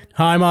 Mike.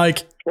 Hi,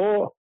 Mike.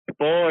 Oh,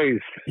 boys.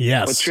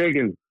 Yes. What's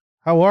shaking?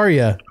 How are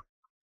you?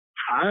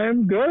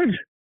 I'm good.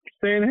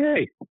 Saying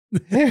hey.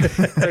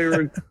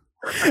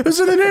 It was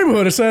in the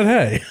neighborhood. I said,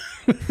 hey.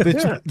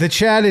 The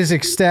chat is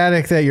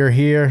ecstatic that you're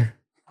here.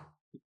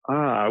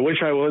 I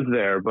wish I was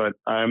there, but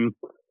I'm,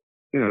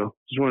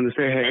 just wanted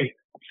to say hey.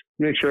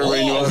 Make sure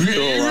everybody knows I'm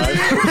still alive.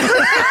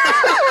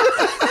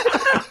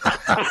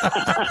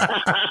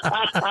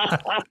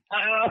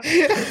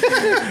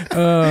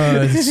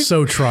 It's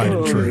so tried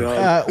and true.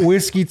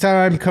 Whiskey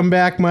time. Come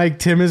back, Mike.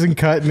 Tim isn't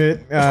cutting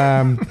it.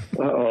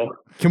 Uh-oh.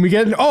 Can we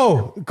get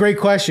great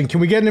question. Can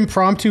we get an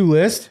impromptu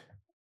list?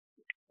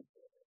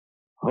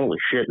 Holy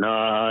shit. No,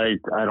 I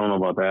don't know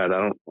about that.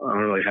 I don't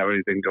really have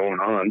anything going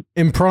on.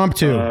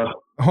 Impromptu.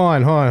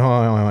 Hold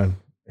on.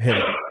 Hit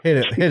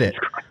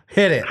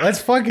it.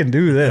 Let's fucking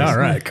do this. All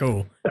right,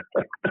 cool.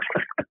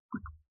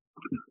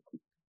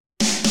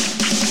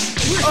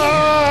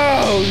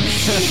 Oh,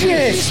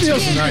 shit. This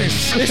feels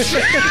nice. This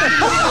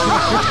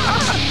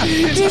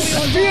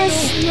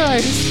feels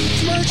nice.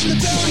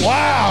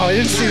 Wow, I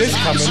didn't see this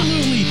coming.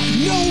 Absolutely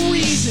no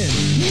reason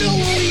to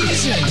be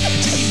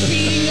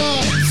beating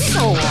up.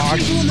 So long.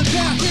 People in the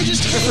back, they're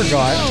just I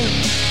forgot.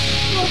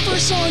 Our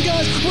first song,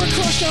 guys, we're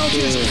Crushed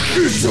Outcast.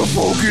 It's a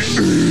fucking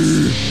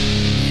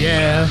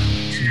Yeah.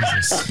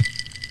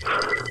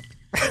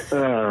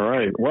 All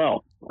right.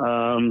 Well,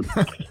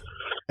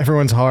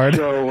 everyone's hard.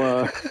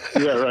 so,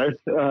 yeah, right.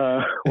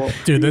 Well,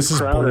 Dude, this is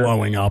Crowder-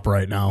 blowing up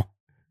right now.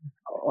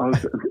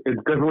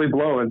 It's definitely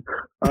blowing.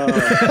 Let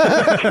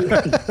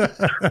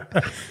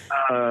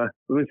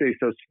me see.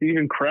 So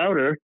Steven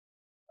Crowder is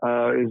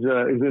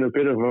in a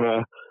bit of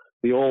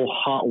the old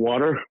hot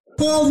water.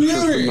 Some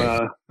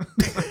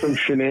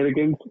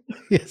shenanigans.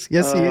 Yes, he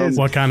is.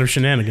 What kind of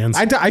shenanigans?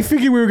 I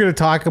figured we were going to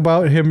talk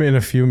about him in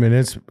a few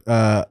minutes,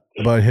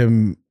 about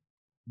him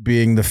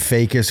being the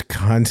fakest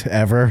cunt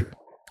ever.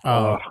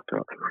 God.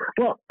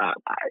 Well,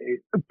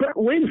 but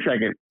wait a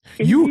second.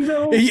 Are Are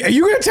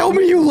you going to tell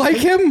me you like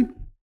him?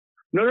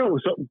 No.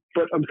 So,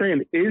 but I'm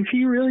saying, is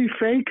he really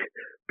fake?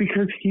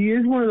 Because he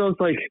is one of those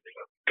like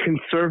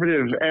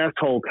conservative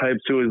asshole types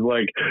who is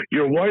like,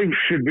 your wife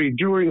should be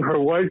doing her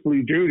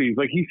wifely duties.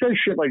 Like he says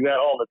shit like that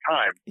all the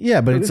time.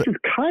 Yeah, but So it's this is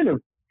kind of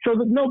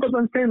no. But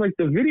I'm saying like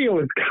the video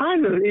is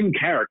kind of in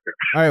character.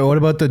 all right. What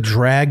about the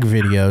drag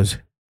videos?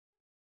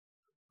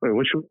 Wait,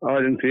 which? Oh, I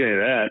didn't see any of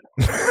that.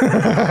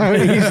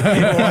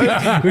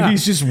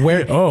 he's just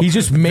wear. Oh, he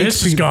just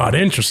makes this people. got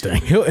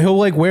interesting. He'll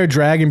like wear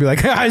drag and be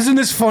like, "Isn't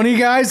this funny,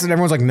 guys?" And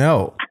everyone's like,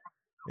 "No,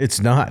 it's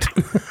not."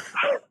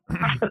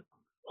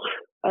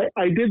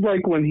 I did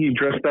like when he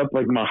dressed up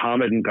like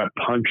Muhammad and got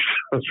punched.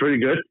 That's pretty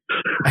good.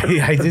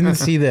 I didn't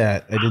see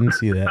that. That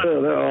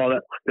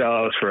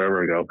was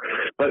forever ago.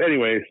 But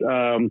anyways,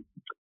 yeah,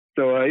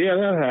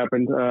 that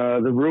happened.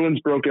 The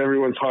ruins broke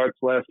everyone's hearts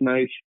last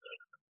night.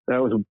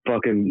 That was a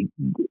fucking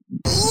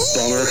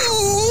bummer.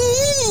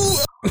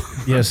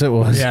 Yes, it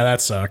was. Yeah,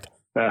 that sucked.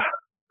 This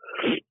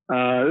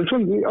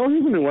one,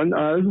 here's a new one.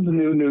 This is the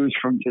new news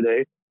from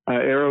today.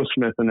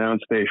 Aerosmith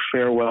announced a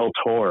farewell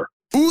tour.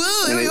 Wait, is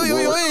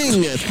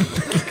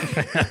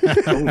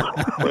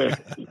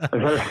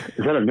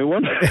that a new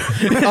one?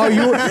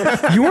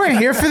 Oh, you weren't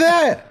here for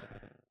that?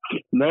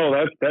 No,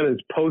 that is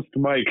post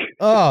Mike.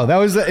 Oh, that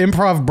was the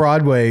Improv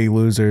Broadway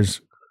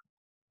losers.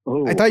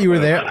 Ooh, I thought you were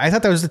there. I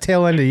thought that was the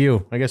tail end of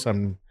you. I guess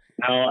I'm.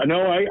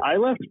 No, I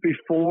left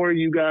before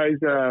you guys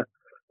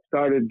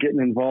started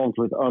getting involved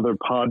with other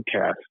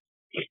podcasts.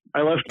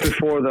 I left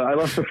before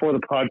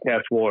the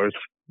podcast wars.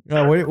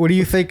 What do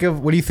you think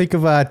of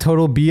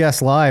Total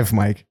BS Live,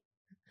 Mike?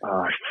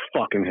 I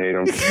fucking hate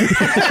him.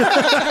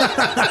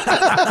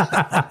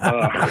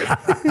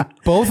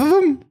 Both of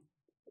them?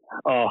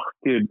 Oh,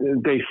 dude,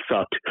 they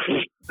sucked.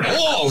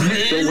 Oh,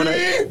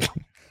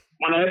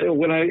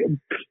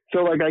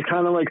 So I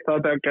kind of like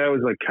thought that guy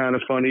was like kind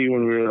of funny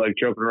when we were like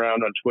joking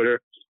around on Twitter,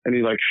 and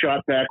he like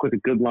shot back with a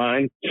good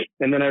line,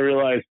 and then I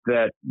realized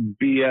that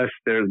BS,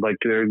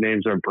 their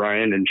names are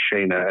Brian and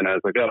Shayna, and I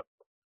was like, oh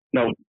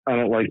no, I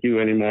don't like you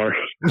anymore.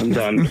 I'm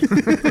done.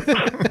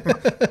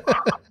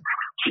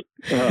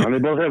 And they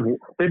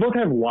both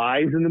have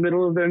Y's in the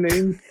middle of their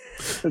names.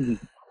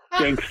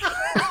 Stinks.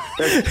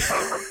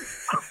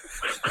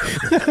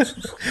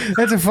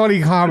 That's a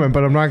funny comment,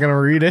 but I'm not going to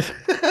read it.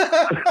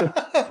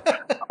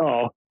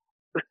 Oh,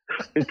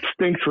 it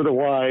stinks with a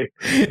Y.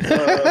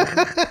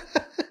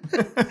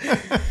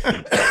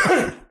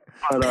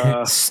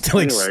 Still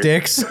like anyway.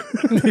 sticks. Just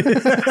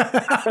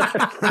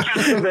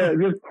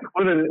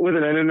with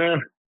an N in there,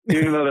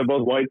 even though they're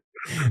both white.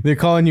 They're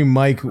calling you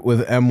Mike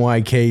with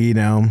MYKE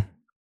now.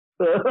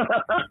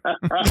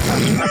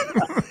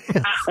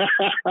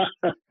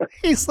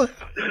 He's like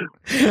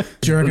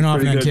Jerking off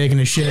and then good. taking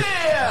a shit.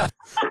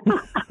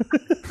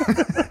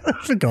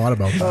 Forgot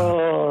about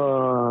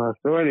that.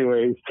 So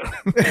anyways.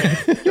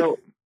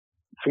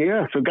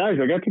 So guys,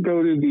 I got to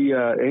go to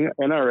the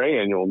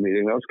NRA annual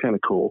meeting. That was kind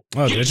of cool.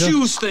 Oh, You did you?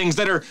 choose things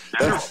that are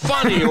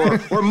funny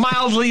or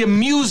mildly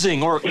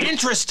amusing or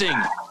interesting.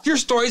 Your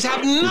stories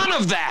have none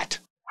of that.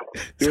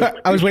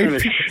 I was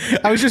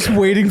just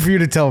waiting for you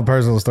to tell a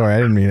personal story. I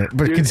didn't mean it,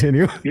 but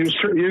continue. You're just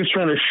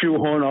trying to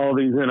shoehorn all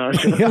these in,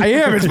 aren't you? I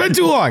am. It's been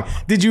too long.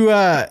 Did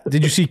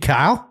you see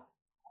Kyle?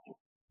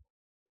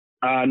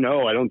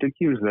 No, I don't think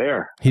he was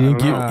there. He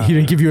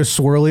didn't give you a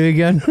swirly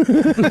again.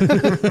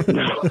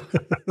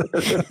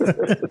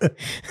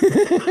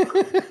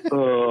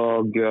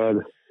 Oh God.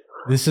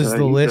 This is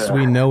the list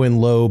we know in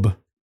Loeb.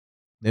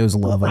 It was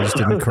love. I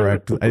didn't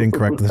correct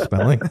the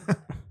spelling.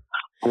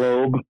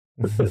 Globe.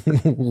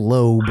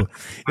 Loeb.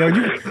 Yeah,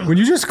 when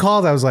you just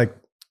called, I was like,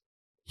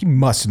 he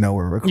must know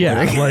we're recording. Yeah,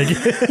 like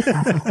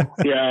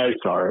Yeah, I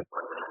saw it.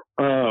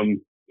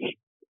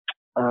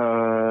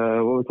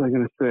 What was I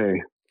going to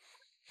say?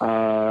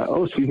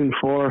 Season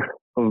 4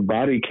 of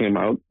Body came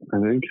out, I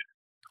think.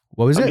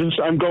 What was it?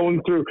 I'm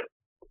going through.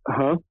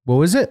 What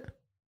was it?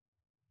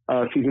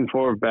 Season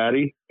 4 of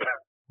Batty.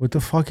 What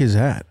the fuck is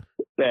that?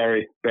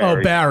 Barry.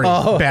 oh Barry,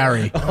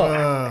 Barry.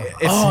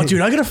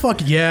 Dude, I gotta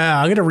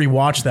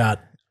rewatch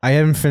that. I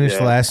haven't finished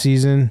Yeah. last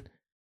season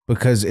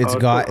because it's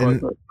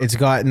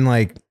gotten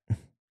like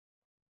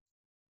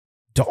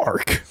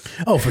dark.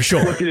 Oh, for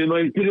sure. Did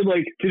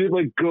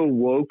it go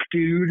woke,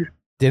 dude?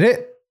 Did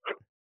it?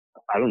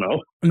 I don't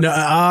know.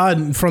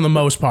 No, for the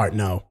most part,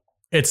 no.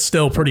 It's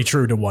still pretty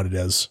true to what it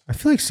is. I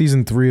feel like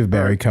season 3 of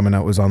Barry coming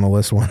out was on the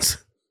list once.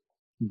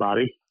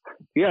 Body.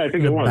 Yeah, I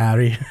think it was.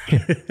 Barry.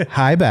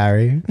 Hi,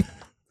 Barry.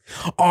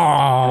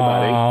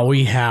 Oh,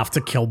 we have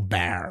to kill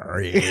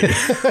Barry.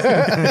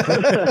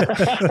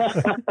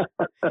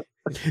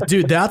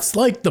 Dude, that's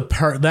like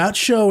that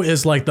show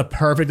is like the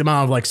perfect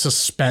amount of like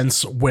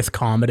suspense with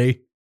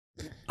comedy.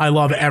 I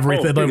love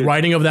everything. The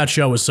writing of that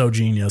show is so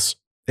genius.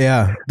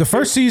 Yeah. The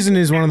first season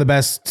is one of the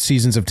best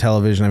seasons of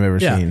television I've ever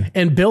seen.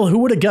 And who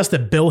would have guessed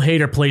that Bill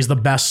Hader plays the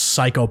best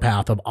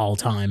psychopath of all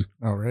time?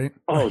 Oh, right.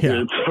 Oh, Yeah.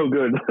 dude, it's so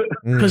good.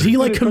 Because he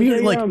like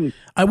It's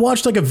I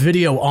watched like a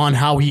video on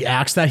how he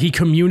acts that he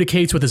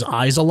communicates with his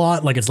eyes a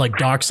lot. Like it's like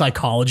dark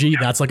psychology.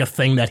 That's like a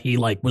thing that he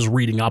like was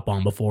reading up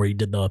on before he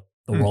did the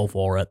role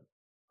for it.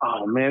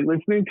 Oh man,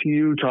 listening to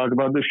you talk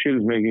about this shit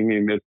is making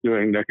me miss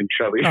doing Neck and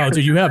Chubby. Oh,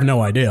 dude, you have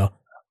no idea.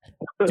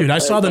 Dude, I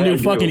saw the I new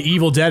do. fucking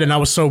Evil Dead and I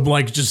was so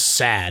like just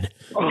sad.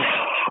 Oh,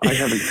 I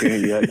haven't seen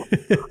it yet.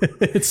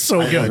 It's so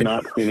I have good.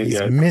 not seen it He's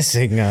yet.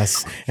 missing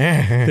us.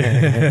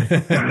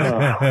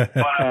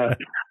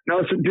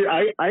 No, so dude,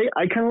 I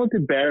kind of looked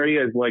at Barry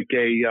as like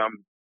a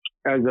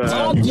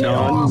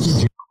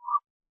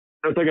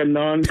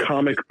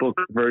non-comic book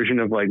version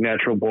of like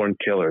Natural Born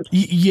Killers.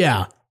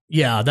 Yeah.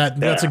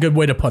 That's a good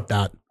way to put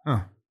that.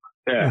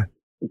 Yeah,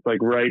 it's like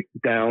right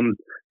down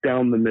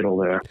the middle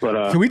there.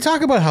 But Can we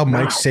talk about how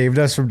Mike saved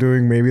us from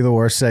doing maybe the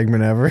worst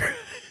segment ever?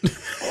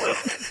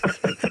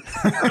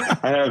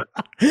 I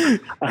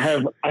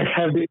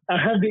have the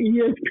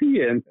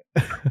ESPN.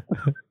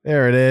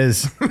 There it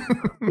is.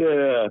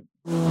 Yeah.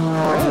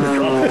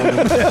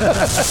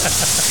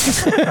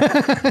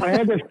 I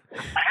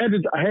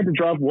had to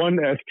drop one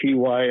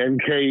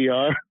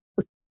STYNKER.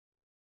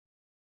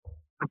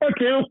 Fuck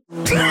you.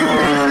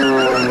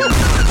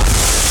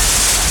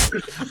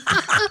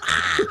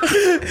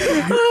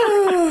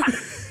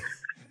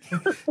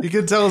 You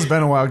can tell it's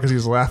been a while because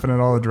he's laughing at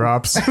all the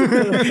drops.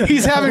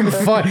 He's having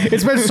fun.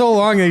 It's been so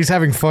long that he's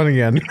having fun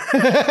again.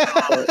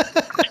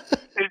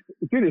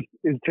 Dude,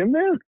 is Tim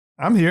there?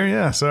 I'm here,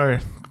 yeah. Sorry.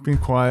 Being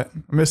quiet.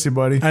 I miss you,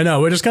 buddy. I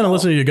know. We're just kind of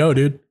listening to you go,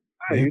 dude.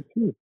 Hi, you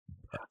too.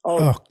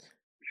 Oh,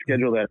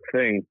 schedule that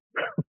thing.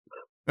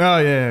 Oh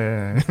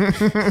yeah.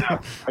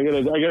 I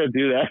gotta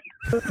do that.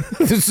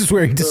 This is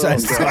where he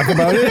decides to talk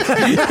about it.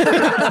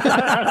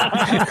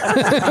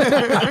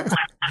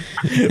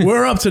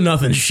 We're up to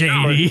nothing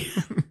shady.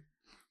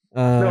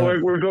 No,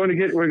 we're going to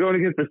get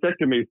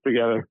vasectomies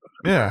together.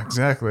 Yeah,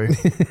 exactly.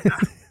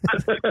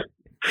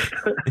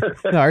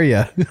 Are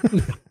you?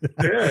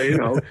 Yeah, you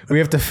know. We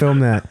have to film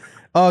that.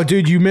 Oh,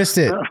 dude, you missed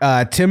it.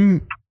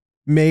 Tim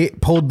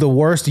pulled the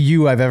worst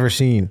you I've ever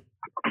seen.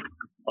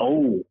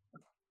 Oh.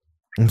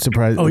 I'm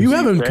surprised. Oh, you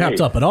haven't kept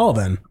up at all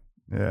then.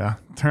 Yeah,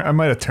 I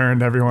might have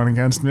turned everyone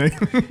against me.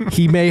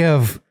 He may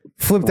have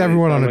flipped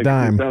everyone on a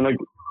dime.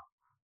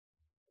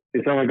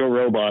 You sound like a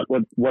robot.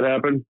 What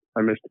happened?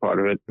 I missed part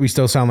of it. We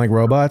still sound like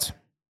robots?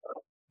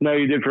 No,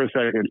 you did for a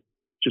second,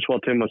 just while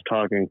Tim was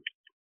talking.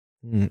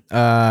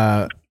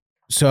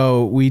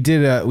 So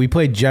we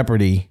played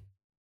Jeopardy,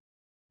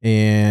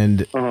 and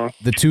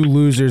the two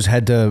losers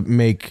had to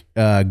make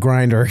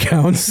Grindr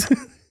accounts.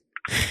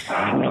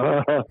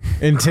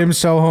 And Tim's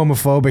so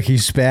homophobic he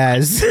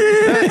spazzed.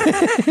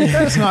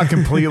 That's not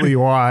completely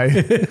why.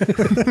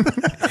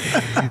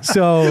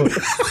 So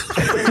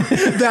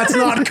that's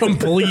not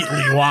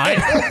completely why.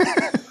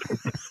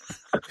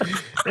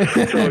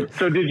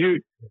 So did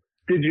you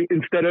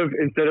instead of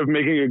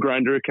making a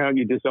Grindr account,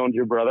 you disowned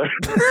your brother?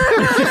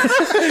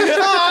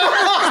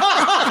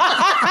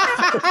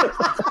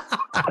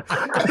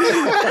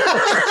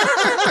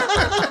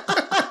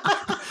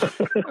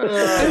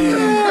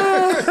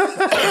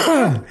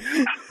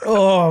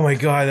 Oh my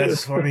god,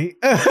 that's funny.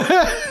 Come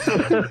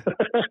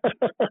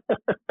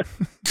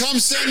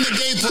send the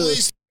gay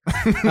police.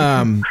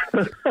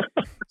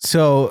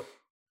 So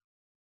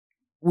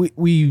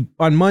we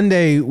on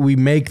Monday we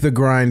make the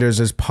grinders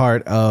as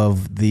part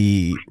of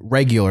the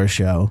regular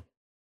show.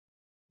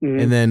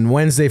 And then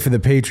Wednesday for the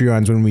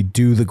Patreons when we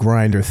do the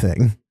grinder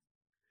thing.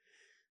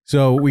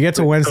 So we get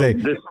to Wednesday.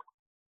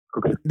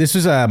 This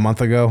was a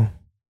month ago.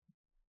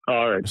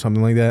 All right.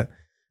 Something like that.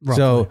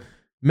 Roughly. So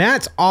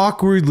Matt's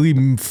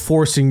awkwardly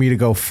forcing me to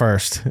go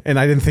first, and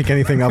I didn't think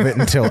anything of it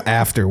until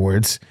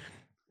afterwards.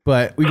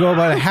 But we go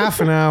about a half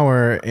an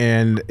hour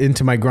and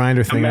into my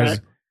grinder thing.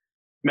 Matt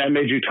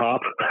made you top.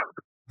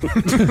 I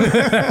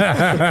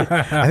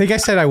think I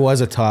said I was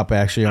a top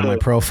actually on my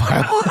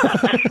profile.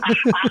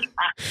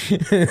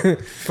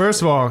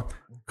 First of all,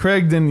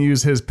 Craig didn't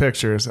use his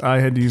pictures. I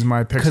had to use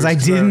my pictures. Because I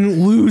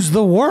didn't lose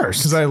the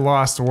worst. Because I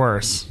lost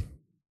worse.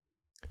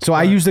 So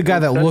I used a guy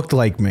that looked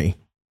like me.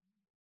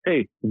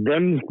 Hey,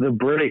 them's the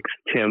breaks,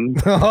 Tim.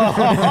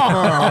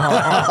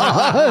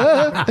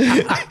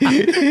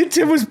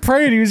 Tim was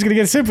praying he was going to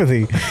get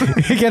sympathy.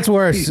 It gets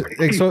worse.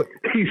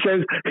 He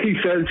says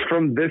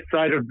from this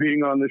side of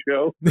being on the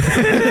show.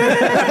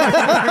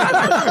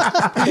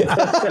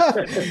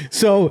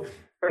 So,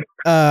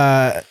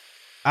 I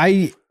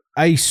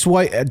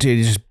swipe.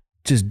 Dude,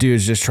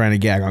 dude's just trying to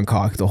gag on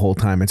cock the whole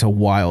time. It's a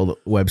wild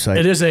website.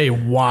 It is a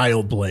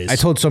wild place. I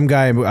told some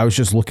guy I was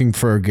just looking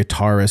for a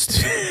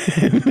guitarist.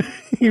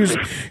 He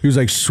was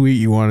like, "Sweet,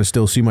 you want to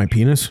still see my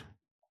penis?"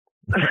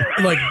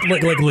 like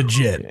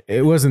legit.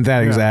 It wasn't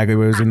that exactly,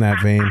 but it was in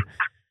that vein.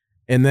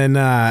 And then,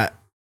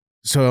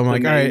 so I'm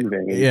like, all right,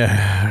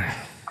 yeah.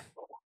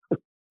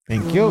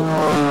 Thank you.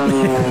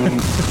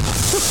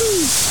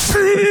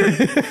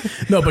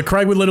 No, but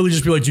Craig would literally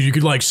just be like, dude, you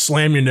could like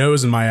slam your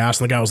nose in my ass.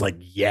 And the guy was like,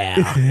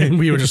 yeah. And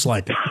we were just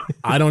like,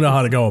 I don't know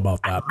how to go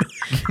about that.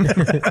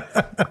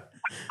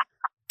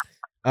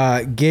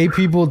 Gay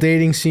people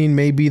dating scene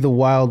may be the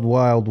wild,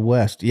 wild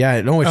west.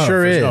 Yeah, no, it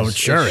sure is. Oh, it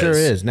sure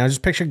is. Now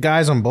just picture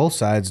guys on both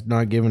sides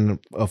not giving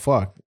a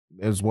fuck.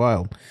 It's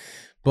wild.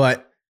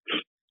 But,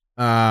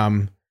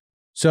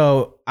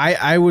 so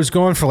I was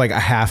going for like a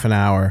half an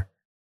hour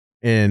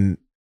and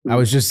I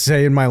was just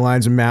saying my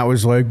lines and Matt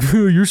was like,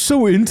 you're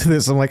so into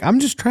this. I'm like, I'm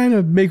just trying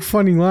to make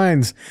funny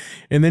lines.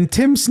 And then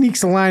Tim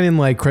sneaks a line in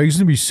like, Craig's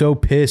going to be so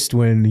pissed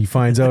when he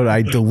finds out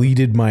I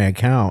deleted my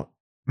account.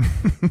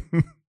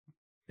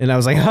 And I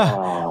was like,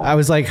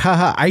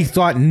 haha, I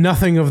thought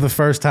nothing of the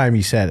first time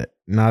he said it.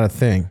 Not a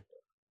thing.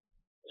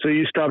 So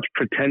you stopped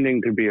pretending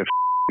to be a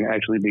and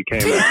actually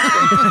became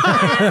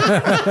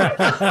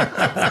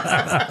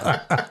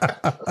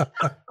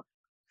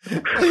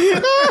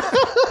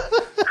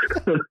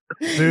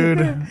Dude,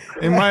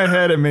 in my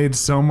head it made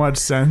so much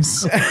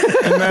sense.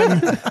 And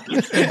then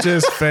it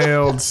just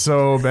failed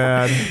so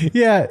bad.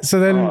 Yeah,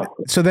 so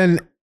then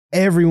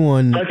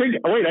everyone I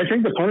think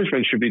the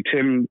punishment should be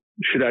Tim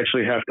should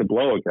actually have to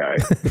blow a guy.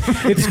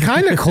 It's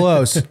kind of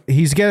close.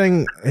 He's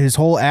getting his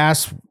whole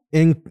ass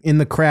in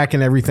the crack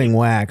and everything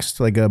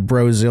waxed, like a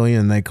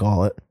Brazilian they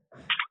call it.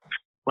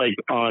 Like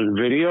on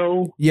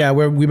video? Yeah,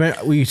 where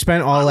we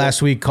spent all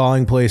last week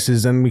calling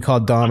places, and we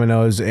called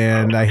Domino's,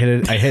 and I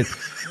hit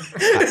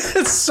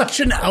It's such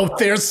an out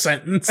there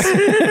sentence.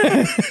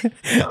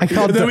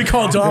 We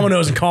called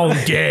Domino's and called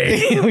them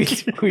gay.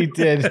 we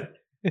did.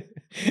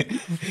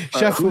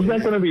 Chef, who's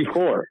that going to be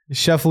for?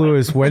 Chef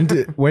Lewis, when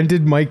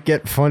did Mike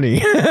get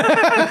funny?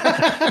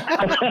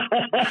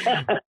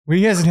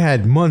 He hasn't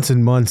had months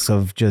and months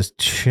of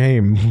just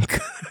shame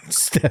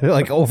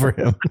like over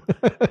him.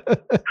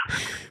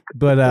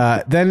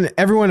 But then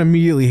everyone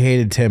immediately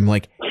hated Tim,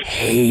 like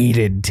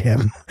hated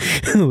Tim.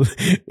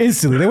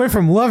 Instantly. They went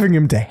from loving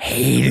him to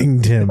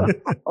hating Tim.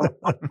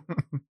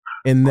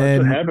 And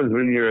then what happens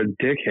when you're a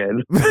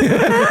dickhead.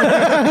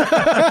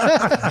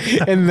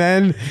 And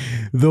then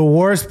the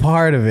worst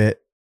part of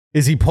it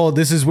is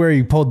this is where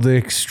he pulled the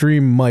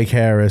extreme Mike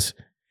Harris.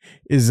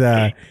 We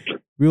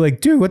were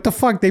like, dude, what the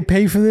fuck? They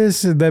pay for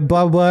this and then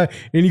blah, blah.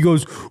 And he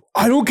goes,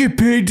 I don't get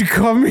paid to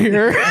come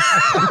here.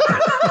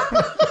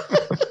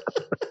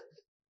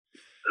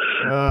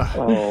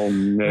 Oh,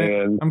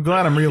 man. I'm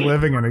glad I'm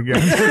reliving it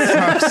again.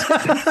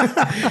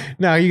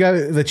 No,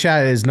 the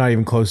chat is not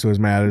even close to as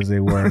mad as they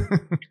were.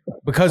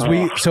 Because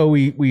we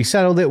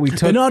settled it.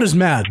 They're not as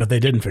mad, but they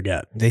didn't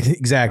forget.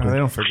 Exactly. They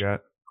don't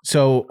forget.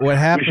 So what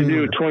happened? We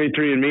should do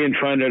 23andMe and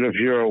find out if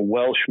you're a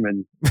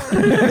Welshman.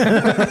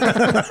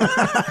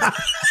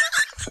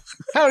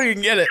 How do you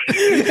get it?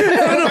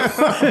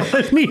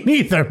 Me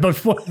neither. But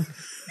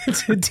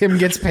Tim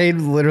gets paid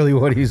literally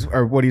what he's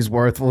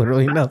worth,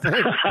 literally nothing.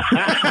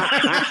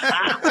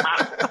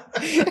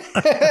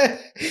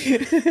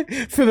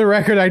 For the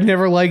record, I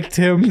never liked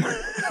Tim.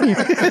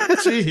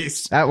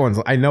 Jeez. That one's,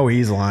 I know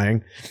he's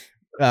lying.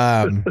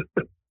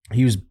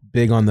 He was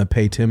big on the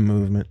pay Tim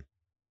movement.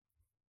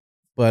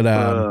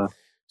 But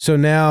so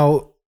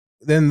now,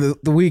 then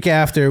the week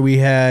after, we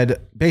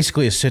had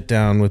basically a sit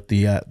down with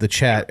the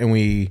chat, and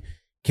we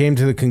came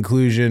to the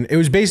conclusion. It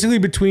was basically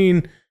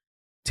between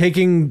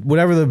taking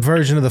whatever the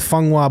version of the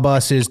Funghua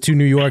bus is to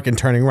New York and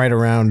turning right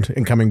around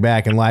and coming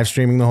back and live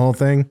streaming the whole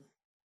thing,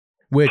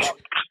 which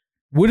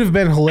would have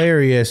been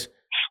hilarious.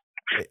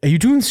 Are you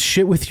doing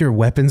shit with your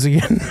weapons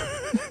again?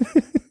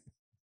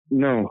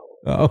 No.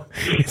 Oh,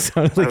 it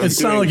sounded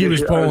like he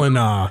was pulling.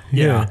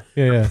 Yeah.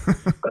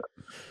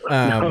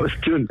 I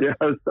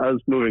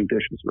was moving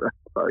dishes.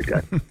 Sorry,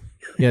 guys.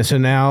 Yeah. So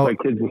now, my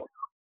kids.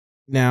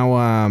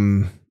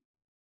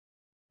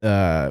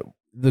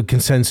 The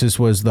consensus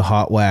was the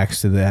hot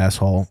wax to the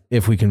asshole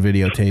if we can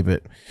videotape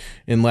it.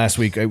 And last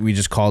week we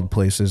just called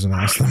places and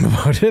asked them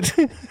about it.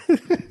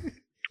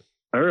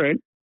 All right.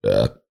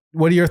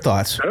 What are your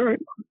thoughts? All right.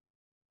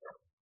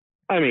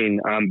 I mean,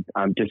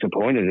 I'm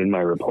disappointed in my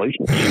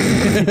replacement.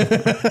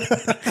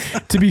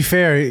 To be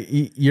fair,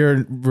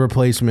 your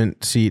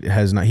replacement seat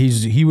has not.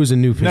 He was a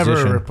new position.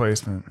 Never a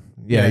replacement.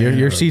 Yeah,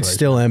 your seat's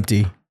still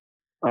empty.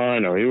 I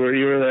know you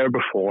were there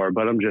before,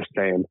 but I'm just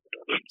saying.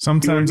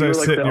 Sometimes I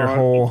sit in your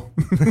hole.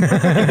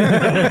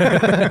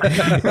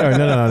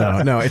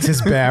 No. It's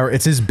his barrel.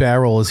 It's his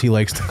barrel, as he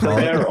likes to call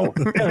it.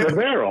 The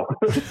barrel.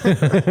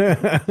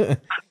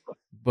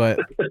 But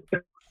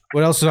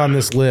what else is on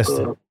this list?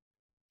 Hold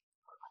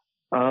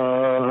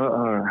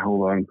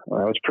on.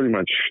 I was pretty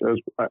much. I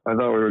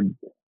thought we were.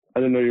 I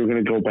didn't know you were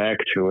going to go back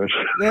to it.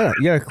 Yeah,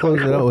 you got to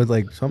close it out with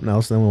like something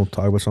else. Then we'll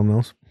talk about something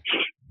else.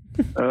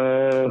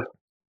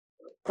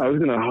 I was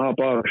gonna hop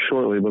off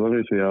shortly, but let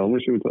me see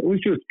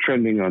what's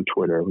trending on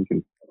Twitter. We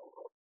can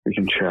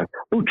check.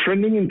 Oh,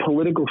 trending in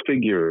political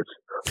figures.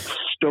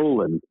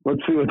 Stolen.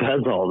 Let's see what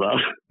that's all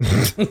about.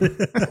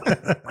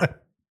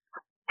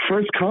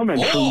 First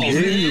comment from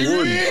James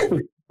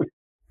Woods.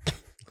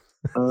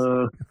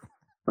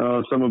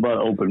 Some about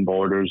open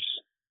borders.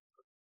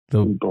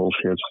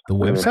 Bullshit. The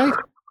website?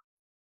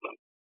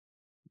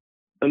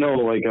 No,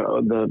 like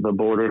the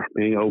border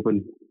being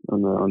open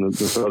on the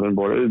southern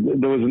border. It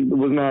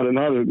was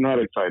not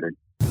exciting.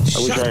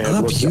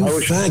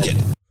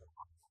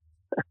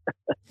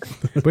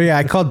 But yeah,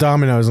 I called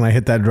Domino's and I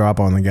hit that drop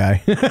on the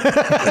guy.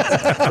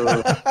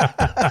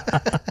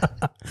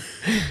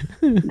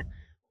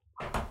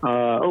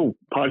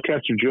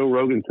 Podcaster Joe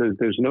Rogan says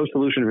there's no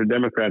solution for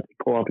Democrats to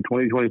pull off a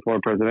 2024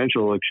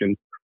 presidential election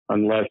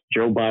unless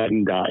Joe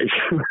Biden dies.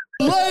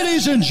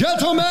 Ladies and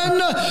gentlemen,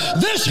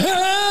 this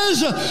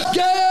is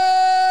Gay!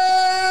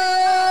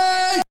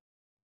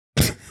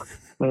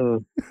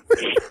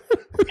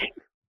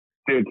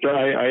 Dude, so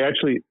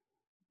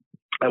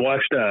I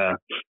watched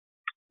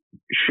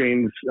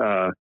Shane's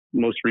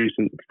most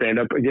recent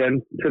stand-up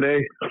again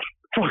today.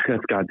 Fuck,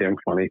 that's goddamn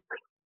funny.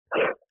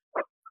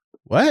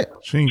 What?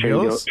 Shane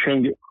Gillis?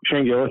 Shane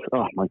Gillis.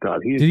 Oh my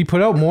god, did he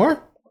put out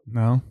more?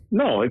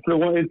 No, it's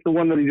the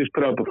one that he just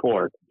put out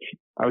before.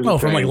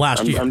 From like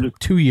last year. I'm just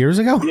 2 years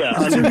ago. Yeah,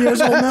 I'm 2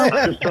 years old now.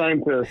 I just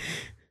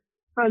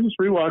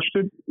rewatched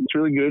it. It's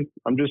really good.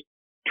 I'm just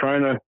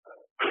trying to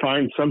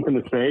find something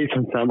to say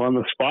since I'm on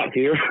the spot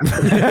here.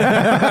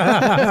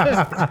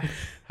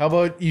 How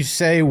about you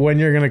say when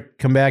you're going to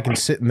come back and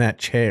sit in that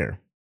chair?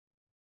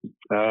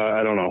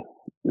 I don't know.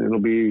 It'll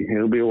be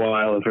a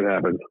while if it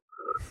happens.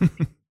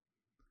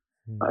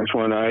 I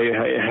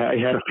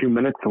had a few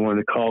minutes. I wanted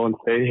to call and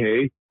say,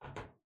 hey.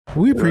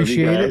 We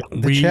appreciate it.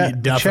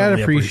 The chat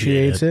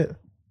appreciates it.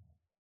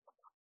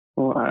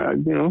 Well, I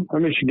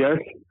miss you guys.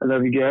 I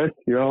love you guys.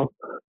 You're all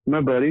my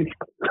buddies.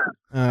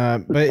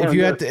 But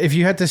if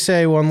you had to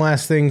say one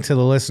last thing to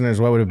the listeners,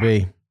 what would it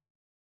be?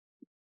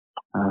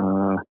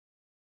 I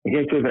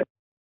can't say that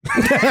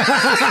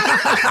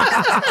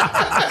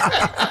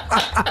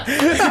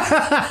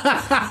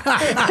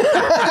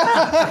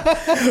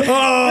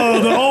Oh,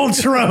 the old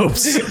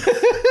tropes.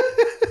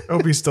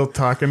 Opie's still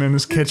talking in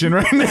his kitchen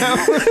right now.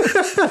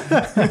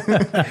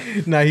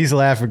 No, he's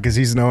laughing because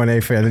he's an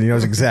O&A fan and he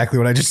knows exactly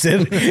what I just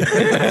did.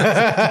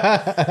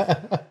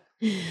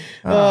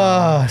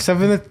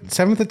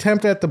 Seventh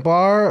attempt at the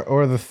bar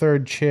or the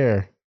third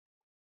chair?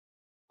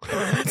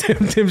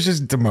 Tim's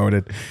just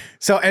demoted.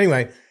 So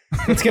anyway,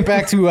 let's get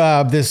back to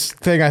this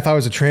thing I thought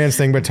was a trans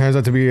thing, but it turns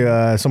out to be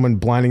someone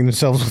blinding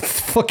themselves with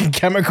fucking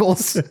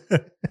chemicals.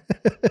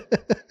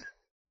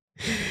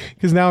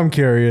 Because now I'm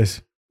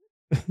curious.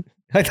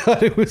 I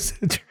thought it was...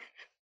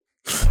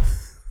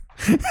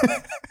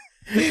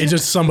 It's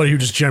just somebody who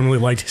just generally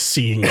liked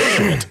seeing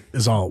shit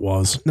is all it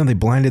was. No, they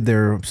blinded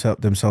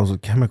themselves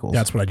with chemicals.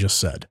 That's what I just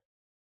said.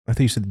 I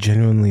thought you said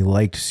genuinely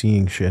liked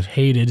seeing shit.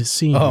 Hated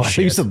seeing shit. I thought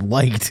you said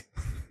liked.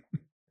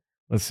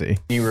 Let's see.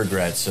 Any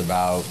regrets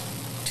about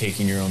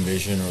taking your own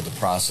vision or the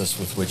process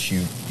with which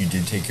you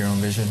did take your own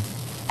vision?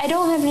 I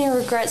don't have any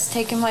regrets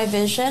taking my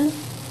vision.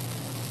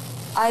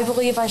 I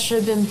believe I should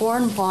have been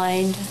born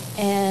blind,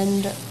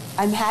 and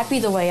I'm happy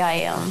the way I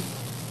am.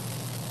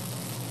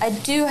 I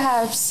do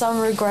have some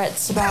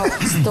regrets about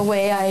the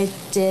way I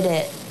did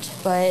it,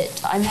 but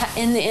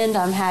in the end,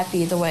 I'm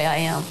happy the way I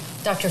am.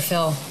 Dr.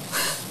 Phil,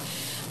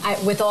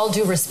 with all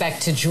due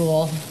respect to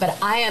Jewel, but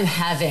I am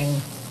having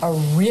a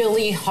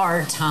really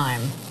hard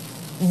time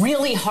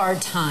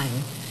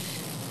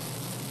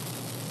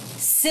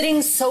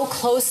sitting so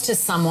close to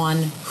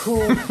someone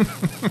who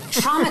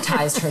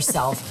traumatized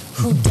herself,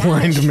 who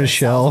blind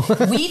Michelle.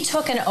 We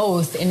took an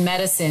oath in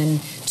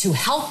medicine to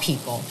help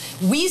people.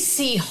 We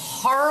see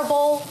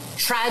horrible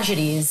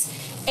tragedies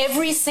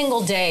every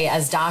single day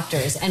as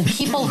doctors, and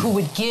people who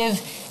would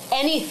give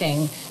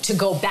anything to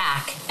go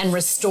back and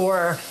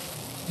restore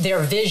their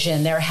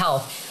vision, their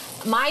health.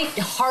 My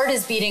heart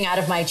is beating out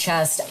of my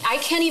chest. I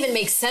can't even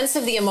make sense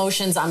of the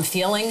emotions I'm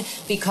feeling,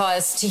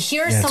 because to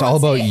hear someone it's all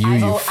about say,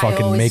 you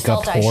fucking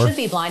makeup I whore. should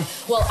be blind.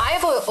 Well,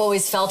 I've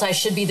always felt I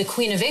should be the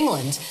Queen of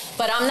England,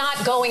 but I'm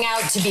not going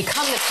out to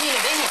become the Queen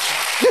of England.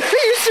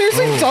 Are you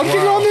seriously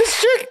dunking on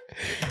this chick?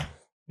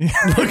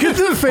 Look at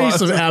the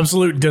face of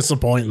absolute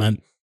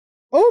disappointment.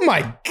 Oh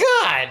my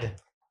God.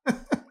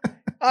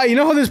 You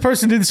know how this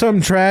person did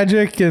something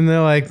tragic and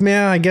they're like,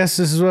 man, I guess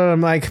this is what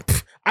I'm like.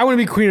 I want to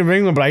be Queen of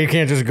England, but I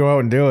can't just go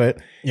out and do it.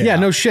 Yeah,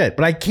 no shit.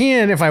 But I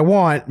can, if I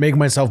want, make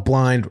myself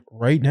blind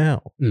right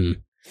now. Do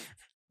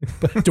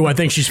I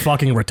think she's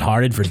fucking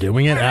retarded for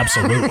doing it?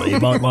 Absolutely.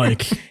 But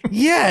like...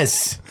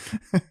 Yes.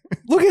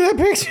 Look at that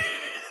picture.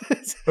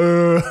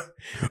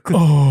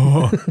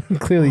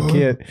 Clearly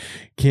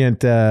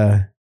can't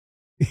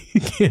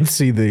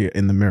see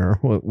in the mirror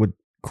what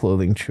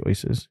clothing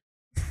choices.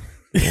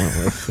 This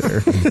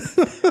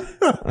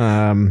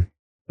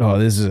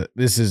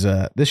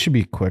should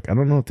be quick. I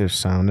don't know if there's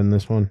sound in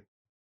this one.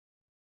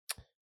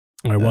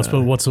 All right, what's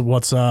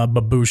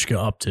Babushka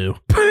up to?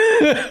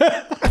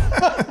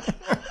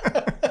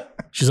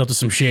 She's up to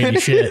some shady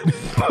shit.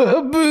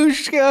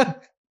 Babushka.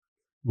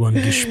 One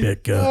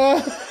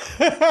Geshpeka.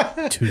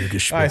 Two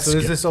Geshpeka. All right, so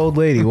there's this old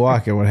lady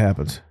walking. What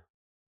happens?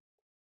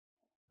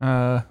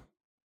 The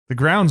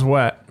ground's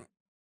wet.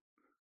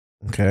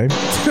 Okay.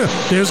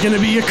 There's going to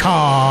be a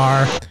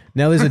car.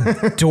 Now there's a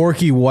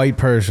dorky white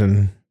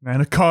person.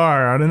 And a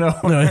car. I don't know.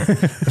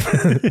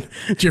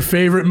 It's your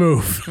favorite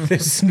move.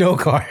 There's no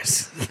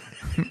cars.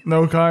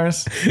 No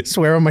cars?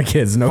 Swear on my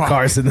kids, no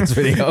cars in this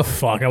video.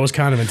 Fuck, I was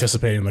kind of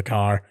anticipating the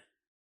car.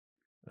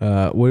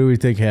 What do we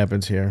think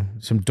happens here?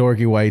 Some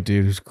dorky white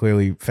dude who's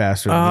clearly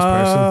faster than this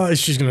person.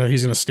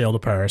 He's gonna steal the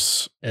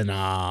purse, and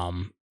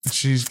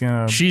she's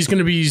gonna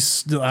be.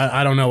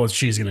 I don't know what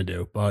she's gonna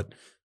do, but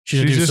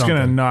she's just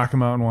gonna knock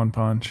him out in one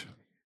punch.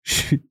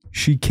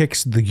 She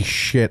kicks the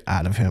shit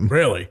out of him.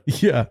 Really?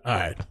 Yeah. All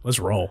right, let's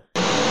roll.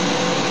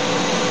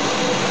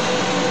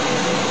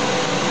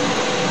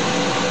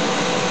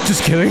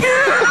 Just kidding.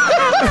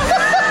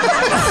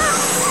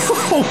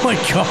 Oh my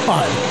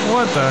God.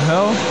 What the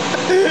hell?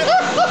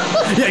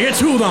 Yeah, get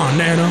tooled on,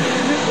 Nana.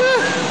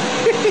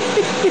 He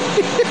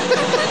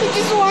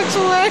just walks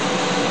away.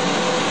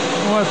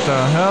 What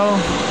the hell?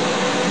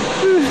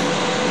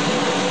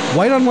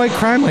 White on white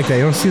crime like that.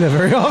 You don't see that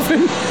very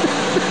often.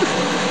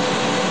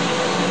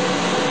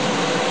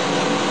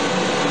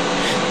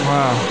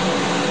 Wow.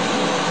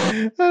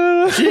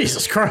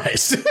 Jesus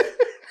Christ.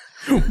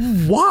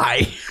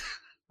 Why?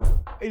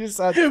 I just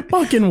thought,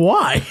 fucking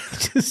why?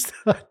 Just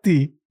thought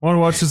the... Want to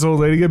watch this old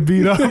lady get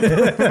beat up?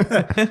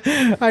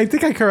 I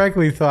think I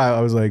correctly thought,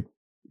 I was like,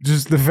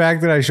 just the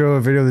fact that I show a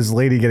video of this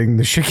lady getting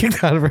the shit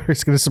kicked out of her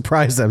is going to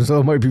surprise them, so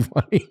it might be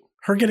funny.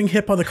 Her getting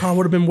hit by the car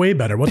would have been way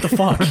better. What the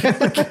fuck?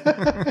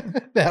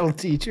 That'll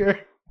teach her.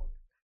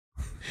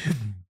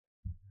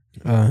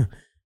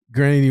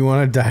 Granny, do you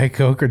want a Diet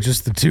Coke or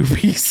just the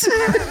 2-piece?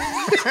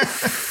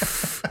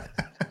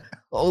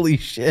 Holy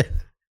shit.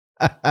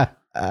 Let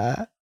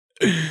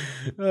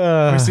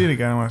me see it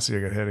again. I want to see her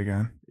get hit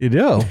again. You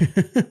know.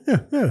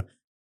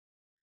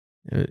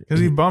 Because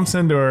he bumps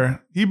into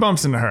her. He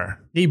bumps into her.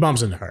 He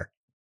bumps into her.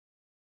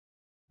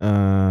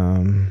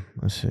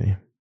 Let's see.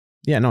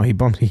 Yeah, no, he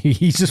bumped.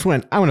 He just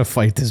went, I want to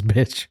fight this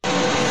bitch.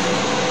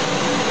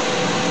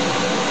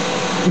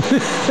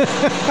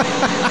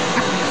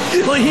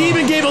 Like, he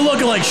even gave a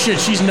look like, shit,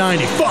 she's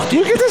 90. Fuck it.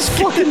 Look at this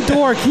fucking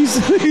dork. He's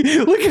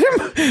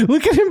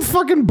look at him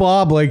fucking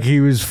bob like he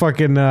was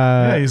fucking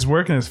Yeah, he's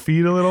working his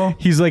feet a little.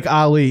 he's like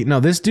Ali. No,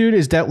 this dude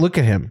is that. Look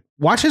at him.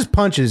 Watch his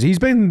punches. He's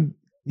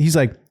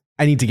like,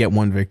 I need to get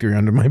one victory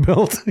under my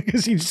belt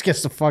because he just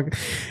gets the fuck.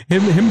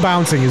 Him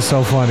bouncing is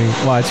so funny.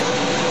 Watch.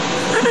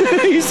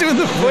 He's doing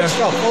the foot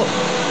shuffle.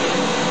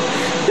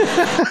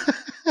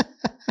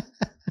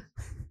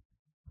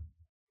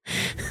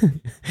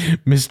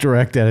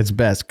 Misdirect at its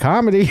best.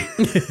 Comedy.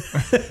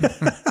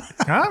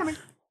 Comedy.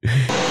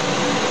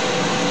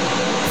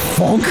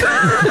 Funk.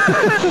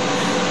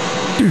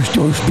 Douche,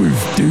 douche,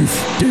 boof,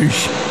 doof,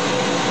 douche.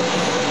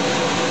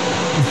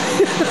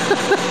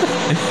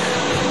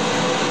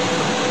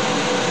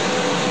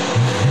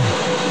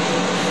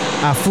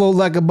 I float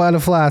like a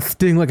butterfly,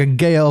 sting like a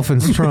gay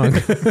elephant's trunk.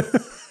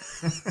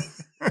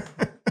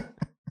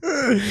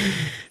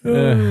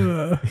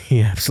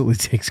 He absolutely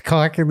takes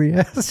cock in the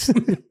ass.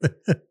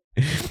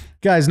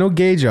 Guys, no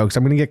gay jokes.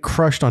 I'm going to get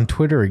crushed on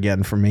Twitter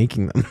again for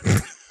making them.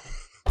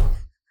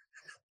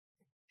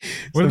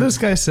 What did this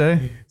guy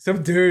say?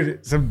 Some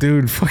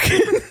dude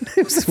fucking.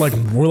 Like,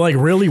 we're like,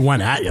 really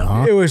went at you,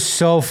 huh? It was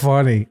so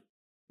funny.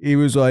 He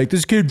was like,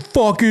 this kid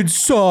fucking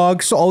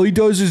sucks. All he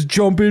does is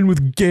jump in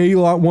with gay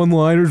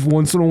one-liners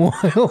once in a while.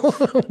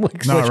 I'm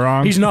like, Not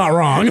wrong. He's not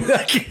wrong.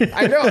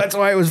 I know, that's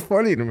why it was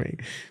funny to me.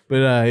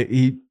 But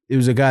it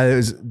was a guy that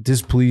was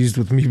displeased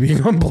with me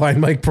being on Blind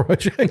Mike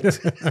Project.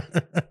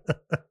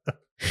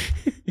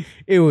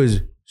 It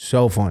was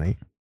so funny.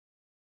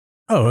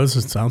 Oh, this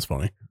sounds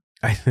funny.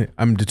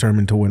 I'm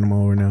determined to win him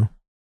over now.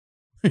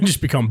 You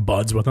just become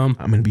buds with him.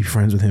 I'm going to be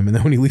friends with him. And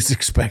then when he least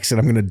expects it,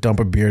 I'm going to dump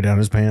a beer down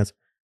his pants.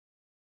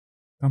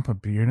 Dump a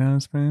beer down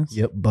his pants?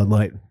 Yep, Bud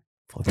Light.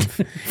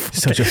 Fucking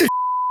such a.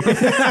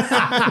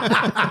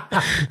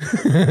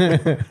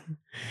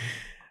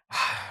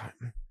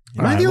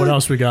 All right, what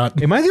else we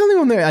got? Am I the only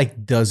one that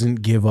like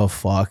doesn't give a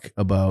fuck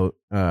about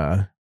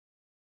Bud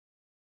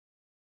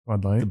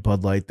Light? the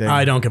Bud Light thing?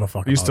 I don't give a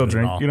fuck. You about still it at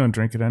drink? all. You don't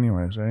drink it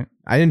anyways, right?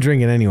 I didn't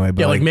drink it anyway.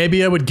 But Yeah, like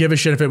maybe I would give a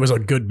shit if it was a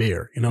good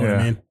beer. You know what I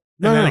Yeah. mean?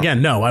 No, And then no.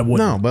 again, no, I wouldn't.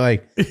 no, but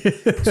like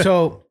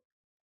so.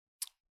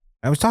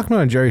 I was talking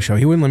about on Jerry's show.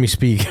 He wouldn't let me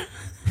speak.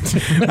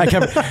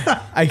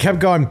 I kept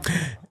going,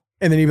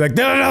 and then he'd be like,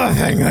 "There's another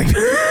thing."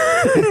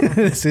 Like,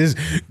 this is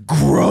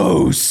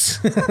gross.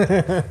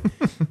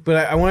 But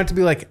I want it to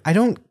be like, I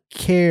don't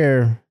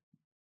care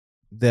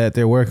that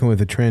they're working with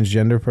a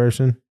transgender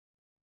person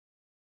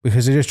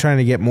because they're just trying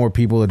to get more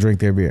people to drink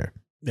their beer.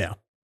 Yeah.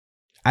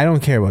 I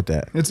don't care about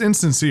that. It's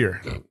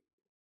insincere.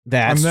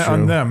 That's true.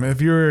 On them.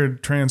 If you're a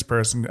trans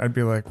person, I'd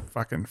be like,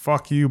 fucking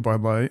fuck you,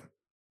 Bud Light.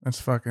 That's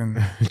fucking.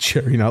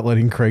 Jerry not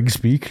letting Craig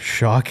speak.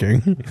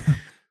 Shocking.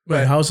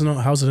 But how's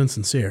it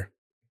insincere?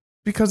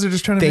 Because they're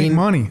just trying to make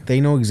money.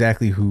 They know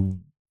exactly who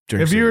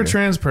drinks. If you're a it.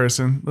 trans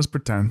person, let's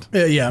pretend.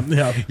 Yeah.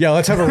 Yeah,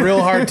 let's have a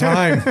real hard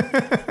time.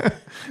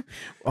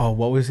 Oh,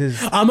 what was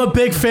his? I'm a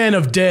big fan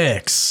of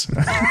dicks.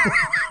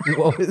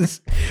 What was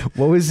his?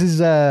 What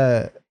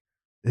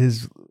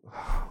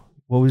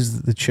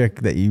was the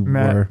chick that you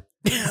Matt. were?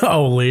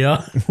 Oh,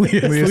 Leah.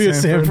 Leah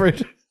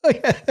Sanford.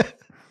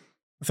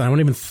 I won't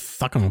even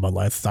suck on Bud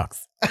Light. It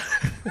sucks.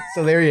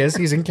 So there he is.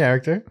 He's in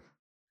character.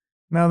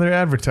 Now they're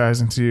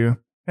advertising to you.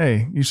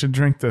 Hey, you should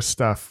drink this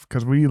stuff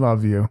because we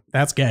love you.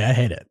 That's gay. I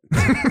hate it.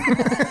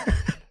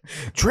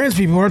 Trans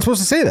people aren't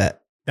supposed to say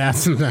that.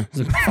 That's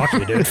fuck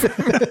you, dude.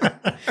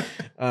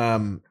 I'll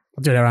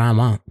do whatever I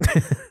want.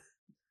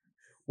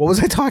 What was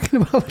I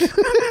talking about?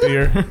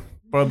 Beer,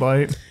 Bud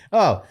Light.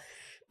 Oh,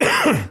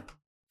 I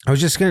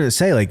was just gonna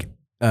say, like,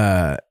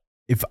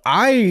 if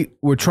I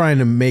were trying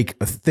to make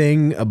a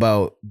thing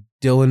about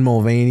Dylan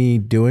Mulvaney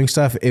doing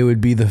stuff, it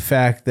would be the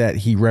fact that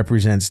he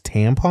represents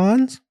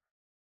tampons.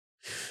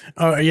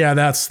 Oh yeah,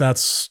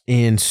 that's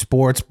in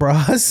sports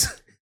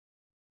bras.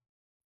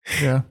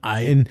 Yeah,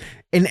 in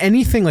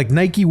anything like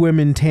Nike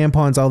women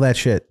tampons, all that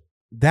shit.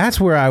 That's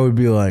where I would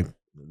be like,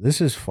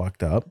 this is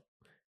fucked up.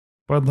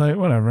 Bud Light,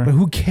 whatever. But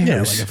who cares? Yeah,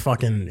 like a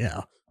fucking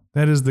yeah.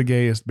 That is the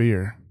gayest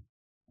beer.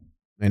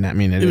 And I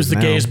mean, It was the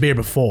now. gayest beer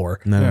before.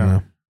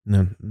 No,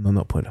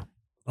 Puerto.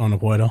 Oh, no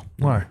Puerto.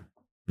 Why?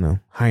 No,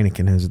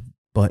 Heineken has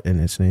butt in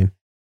its name.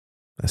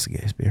 That's the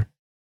gayest beer.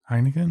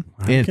 Heineken?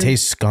 And it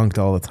tastes skunked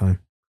all the time.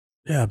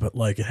 Yeah, but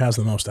like it has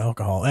the most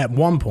alcohol. At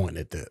one point,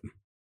 it did.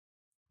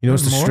 You know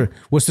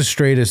what's the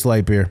straightest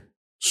light beer?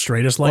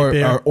 Straightest light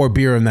beer? or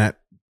beer in that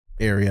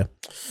area.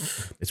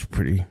 It's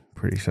pretty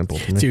simple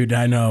to me. Dude,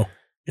 I know.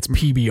 It's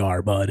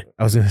PBR, bud.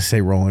 I was gonna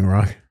say Rolling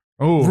Rock.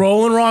 Oh,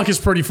 Rolling Rock is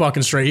pretty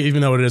fucking straight,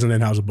 even though it is an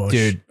Anheuser-Busch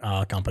Dude.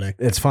 company.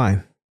 It's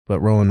fine, but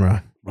Rolling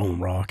Rock. Rolling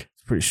Rock.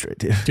 It's pretty straight,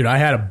 dude. Dude, I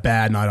had a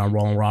bad night on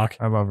Rolling Rock.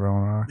 I love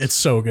Rolling Rock. It's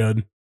so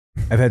good.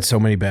 I've had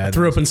so many bad.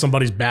 Threw up in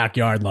somebody's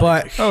backyard. Like,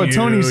 But- Oh, huge.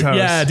 Tony's house.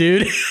 Yeah,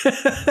 dude.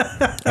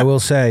 I will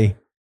say,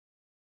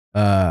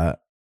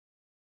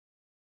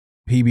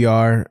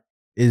 PBR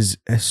is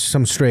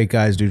some straight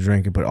guys do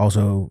drink it, but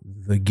also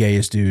the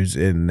gayest dudes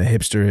and the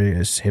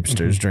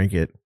hipsters drink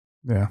it.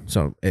 Yeah.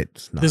 So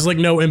it's not. There's like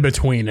no in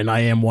between, and I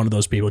am one of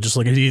those people. Just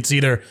like it's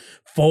either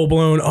full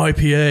blown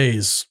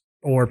IPAs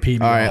or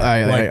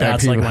PBR.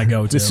 That's like my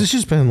go-to. This has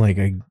just been like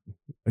a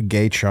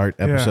gay chart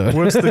episode.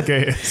 Yeah. What's the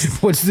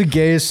gayest? What's the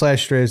gayest /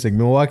 straightest thing?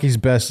 Milwaukee's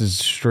best is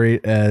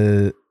straight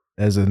as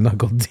a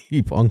knuckle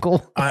deep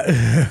uncle.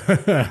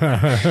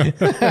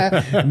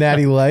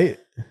 Natty Light.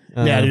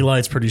 Natty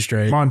Light's pretty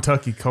straight.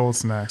 Montucky cold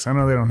snacks. I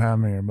know they don't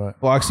have them here, but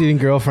Box eating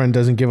girlfriend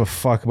doesn't give a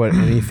fuck about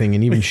anything,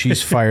 and even she's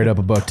fired up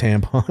about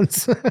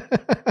tampons.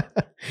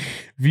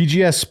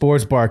 VGS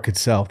Sports Bar could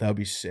sell. That would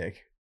be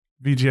sick.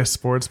 VGS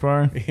Sports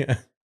Bar. Yeah.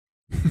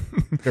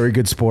 Very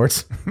good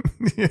sports.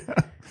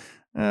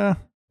 Yeah.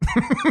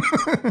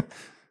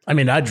 I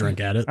mean, I'd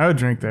drink at it. I would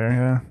drink there,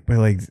 yeah. But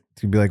like,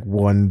 to be like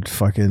one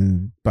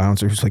fucking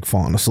bouncer who's like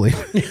falling asleep.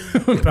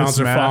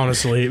 Bouncer falling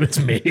asleep. It's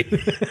me.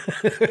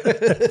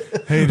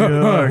 Hey, dude.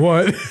 Like,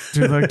 what?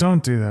 Dude, like,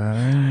 don't do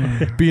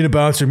that. Being a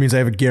bouncer means I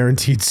have a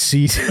guaranteed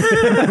seat.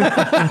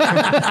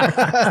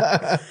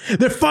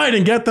 They're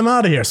fighting. Get them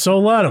out of here. So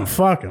let them.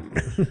 Fuck them.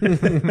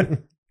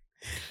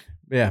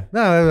 Yeah.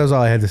 No, that was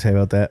all I had to say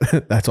about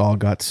that. That's all I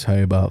got to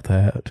say about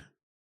that.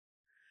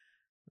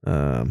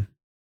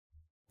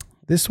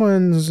 This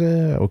one's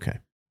okay.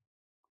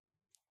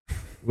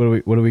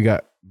 What do we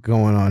got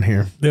going on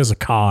here? There's a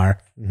car.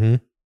 Mm-hmm.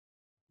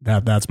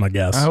 That's my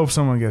guess. I hope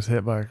someone gets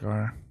hit by a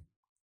car.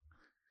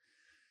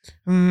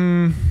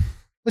 Let's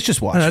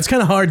just watch. It's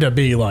kind of hard to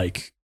be like.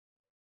 It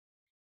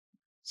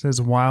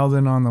says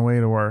Wilden on the way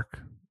to work.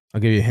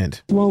 I'll give you a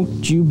hint.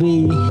 Won't you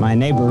be my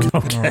neighbor?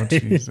 Okay. Oh,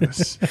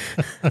 Jesus.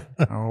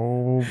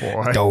 Oh,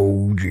 boy.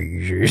 Oh,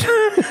 Jesus.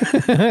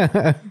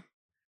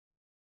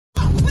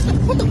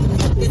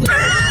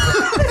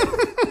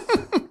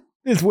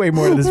 There's way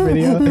more to this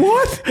video.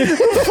 What? The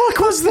fuck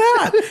was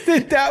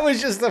that? That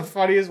was just the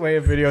funniest way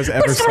a video's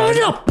ever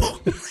started.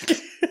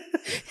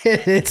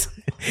 It's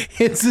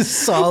a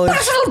solid.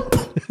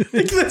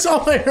 That's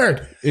all I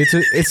heard.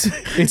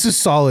 It's a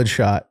solid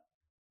shot.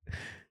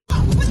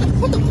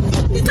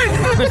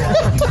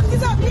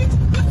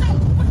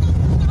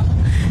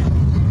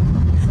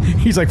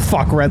 He's like,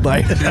 fuck red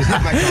light.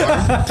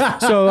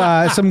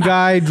 So some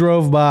guy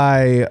drove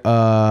by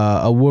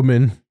a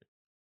woman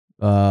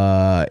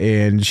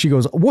and she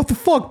goes, what the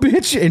fuck,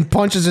 bitch? And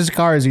punches his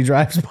car as he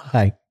drives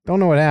by. Don't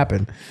know what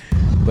happened,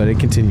 but it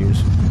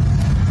continues.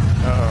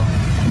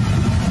 Uh-oh.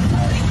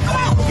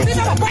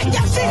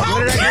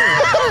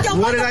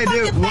 What did I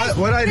do?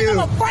 What did I do?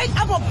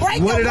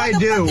 What did I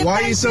do?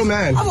 Why are you so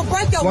mad? Why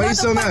are you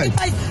so mad?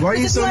 Why are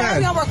you so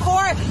mad?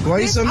 Why are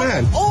you so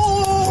mad?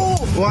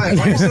 Why?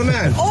 Why are you so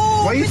mad?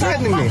 Why are you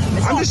threatening me?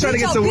 I'm just trying to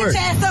get to work.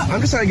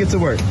 I'm just trying to get to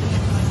work.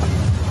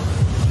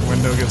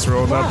 Window gets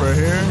rolled up right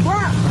here.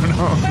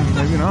 No,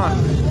 maybe not.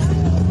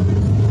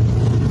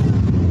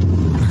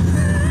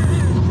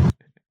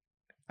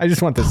 I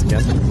just want this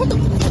again.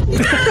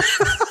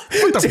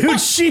 Dude,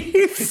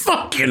 she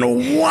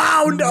fucking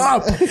wound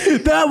up.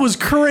 That was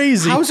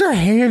crazy. How's her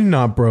hand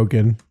not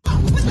broken?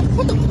 Damn.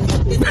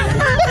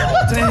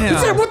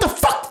 What the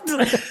fuck?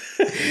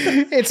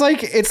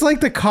 It's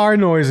like the car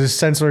noise is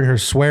censoring her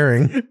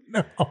swearing.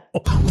 No.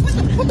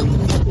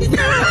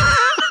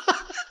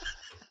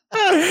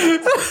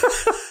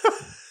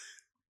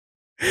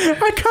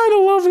 I kind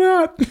of love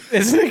that.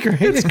 Isn't it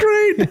great? It's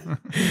great.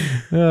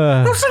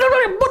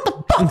 What the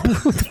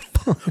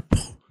fuck?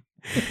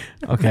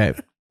 Okay.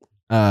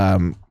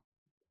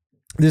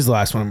 This is the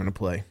last one I'm going to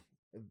play.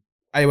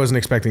 I wasn't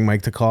expecting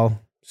Mike to call,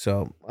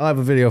 so I'll have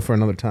a video for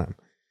another time.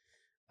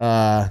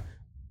 I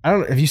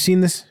don't know. Have you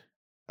seen this?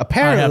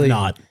 Apparently, I have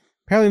not.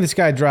 Apparently, this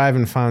guy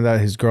driving found out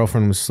his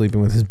girlfriend was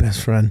sleeping with his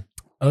best friend.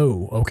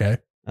 Oh, okay.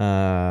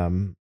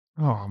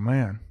 Oh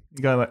man,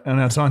 you got like, and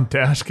that's on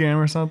dash cam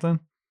or something.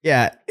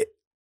 Yeah,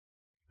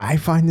 I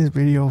find this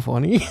video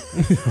funny.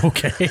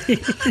 Okay.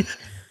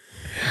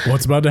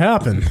 What's about to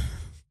happen?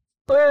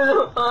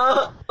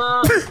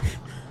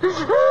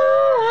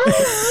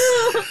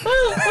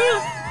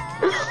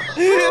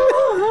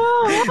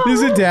 This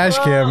is a dash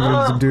cam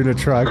of some dude in a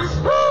truck.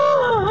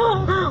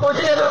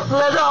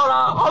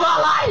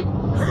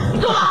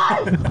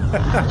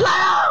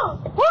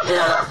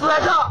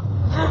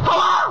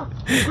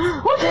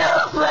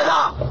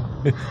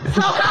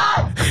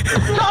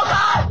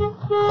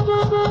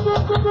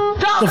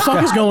 The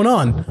fuck is going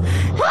on?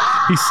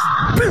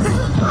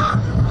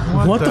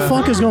 What the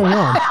fuck is going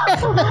on?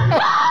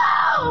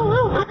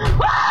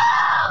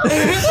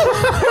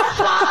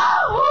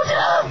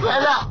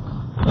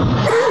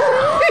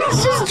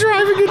 He's just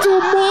driving into a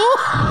mall.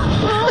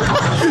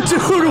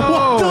 Dude,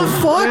 what the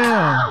fuck?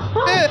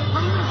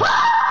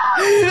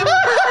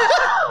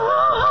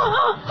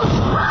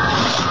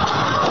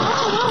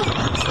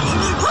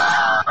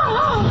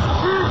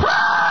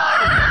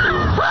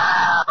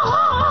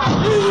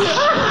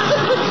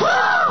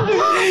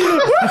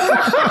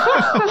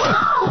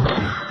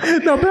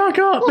 Now back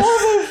up. Oh,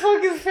 my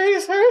fucking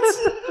face hurts.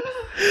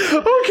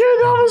 Okay,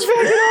 that was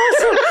fucking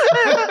awesome.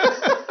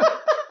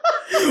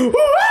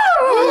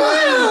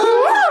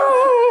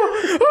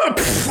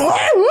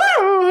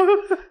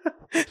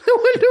 No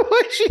wonder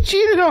why she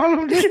cheated on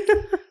him,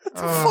 dude.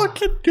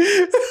 Fucking.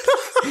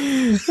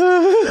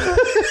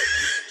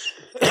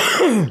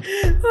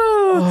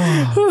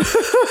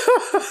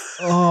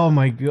 Oh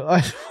my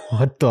god.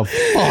 What the fuck?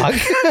 I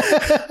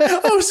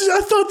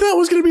thought that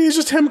was going to be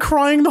just him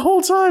crying the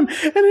whole time,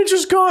 and it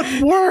just got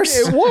worse.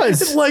 It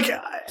was. Like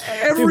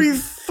every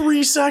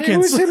 3 seconds. It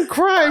was him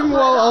crying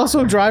while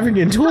also driving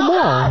into a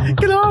mall.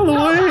 Get out of the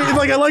way.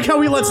 Like, I like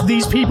how he lets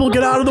these people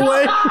get out of the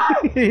way.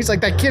 He's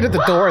like that kid at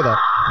the door, though.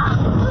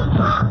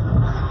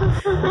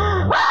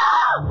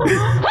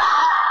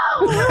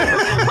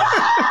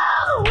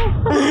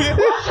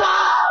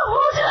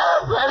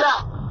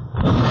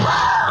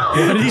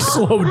 Why did he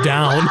slow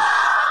down?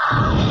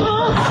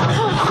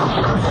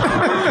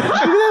 Look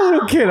at that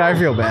little kid. I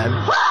feel bad.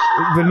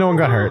 But no one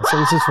got hurt, so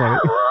this is funny.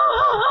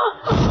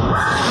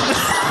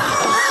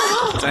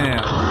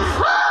 Damn.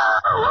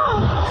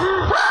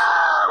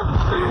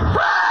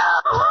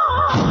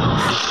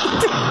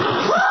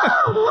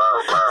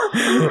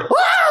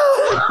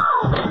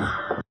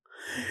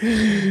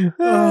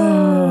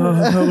 Oh,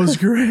 that was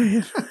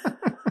great.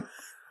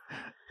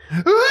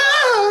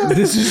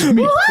 This is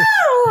me.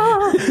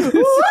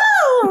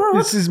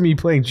 This is me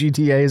playing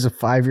GTA as a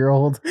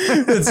 5-year-old.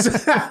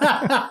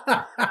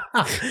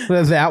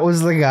 That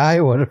was the guy.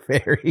 What a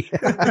fairy.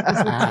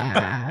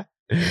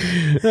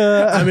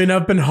 I mean,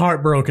 I've been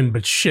heartbroken,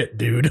 but shit,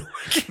 dude.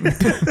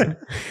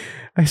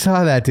 I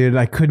saw that, dude, and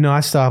I could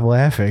not stop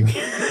laughing.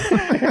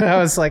 And I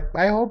was like,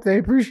 I hope they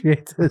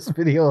appreciate this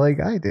video like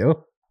I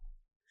do.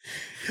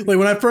 Like,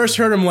 when I first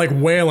heard him, like,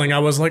 wailing, I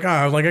was like,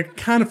 oh, like, I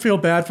kind of feel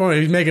bad for him.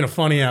 He's making a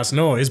funny-ass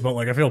noise, but,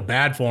 like, I feel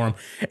bad for him.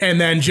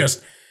 And then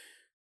just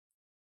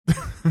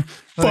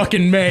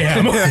fucking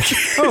mayhem.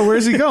 Oh,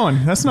 where's he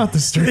going? That's not the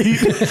street.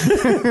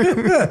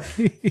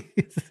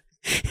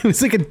 It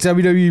was like a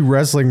WWE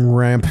wrestling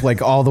ramp,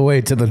 like, all the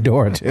way to the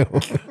door, too.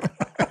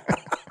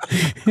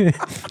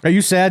 Are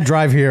you sad?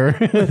 Drive here.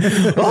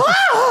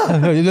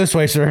 This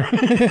way, sir.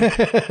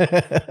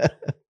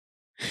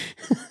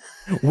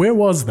 Where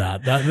was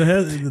that?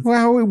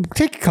 Well,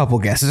 take a couple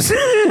guesses.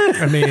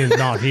 I mean,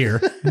 not here.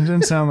 It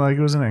didn't sound like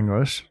it was in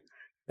English.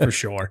 For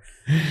sure.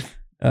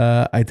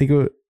 I think it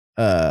was,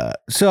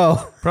 so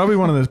probably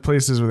one of those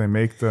places where they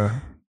make the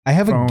I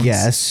have phones. a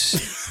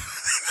guess.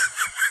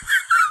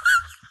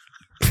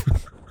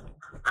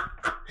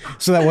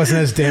 So that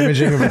wasn't as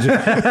damaging of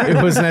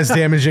it wasn't as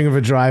damaging of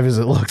a drive as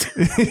it looked.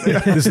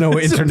 There's no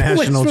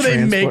international where transport.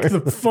 they make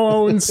the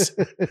phones.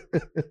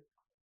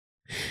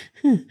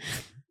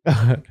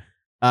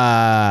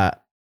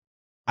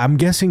 I'm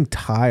guessing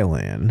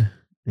Thailand.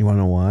 You want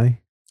to know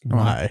why?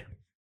 Why?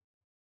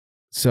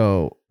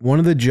 So one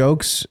of the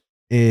jokes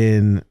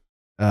in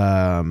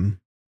the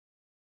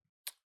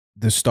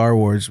Star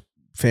Wars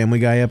Family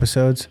Guy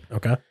episodes,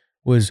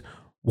 was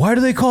why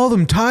do they call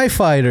them TIE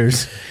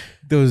fighters?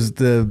 Those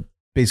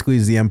basically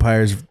is the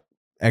Empire's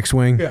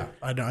X-wing. Yeah,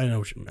 I know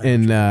what you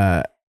meant.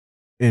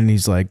 And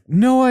he's like,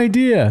 no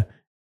idea.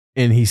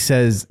 And he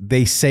says,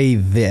 they say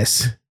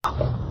this.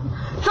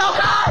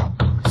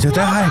 So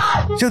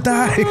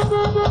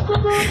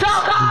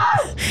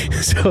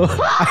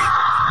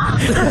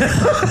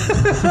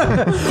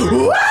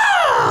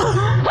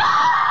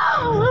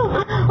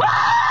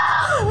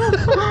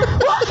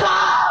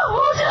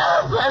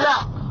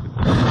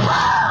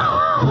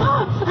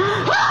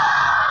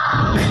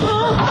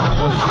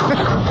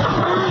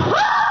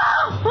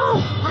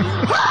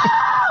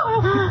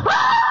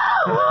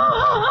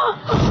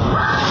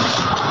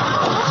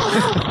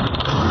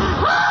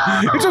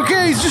it's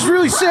okay, he's just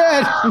really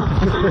sad.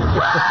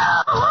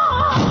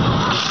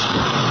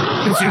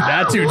 Dude,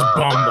 that dude's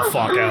bummed the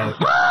fuck out.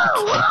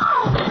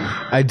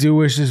 I do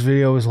wish this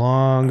video was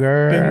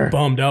longer. Been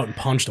bummed out and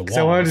punched a wall.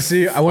 I want to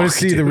see Fuck,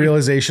 the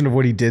realization of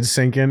what he did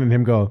sink in and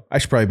him go, I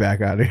should probably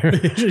back out of here.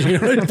 You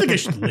know, I think I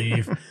should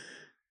leave.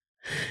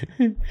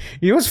 You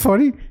know what's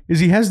funny is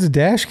he has the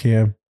dash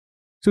cam.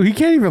 So he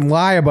can't even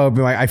lie about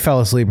being like, I fell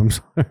asleep, I'm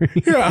sorry.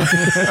 Yeah.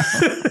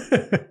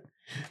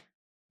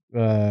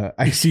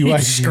 I see why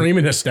you scream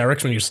in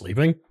hysterics when you're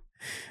sleeping.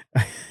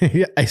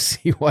 I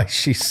see why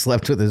she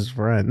slept with his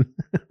friend.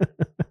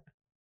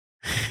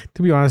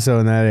 To be honest, though,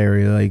 in that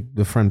area, like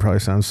the friend probably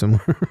sounds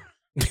similar.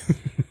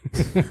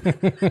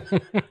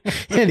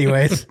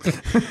 Anyways,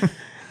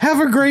 have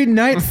a great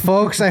night,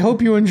 folks. I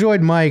hope you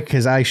enjoyed Mike,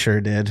 because I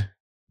sure did.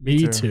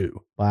 Me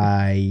too.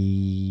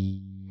 Bye.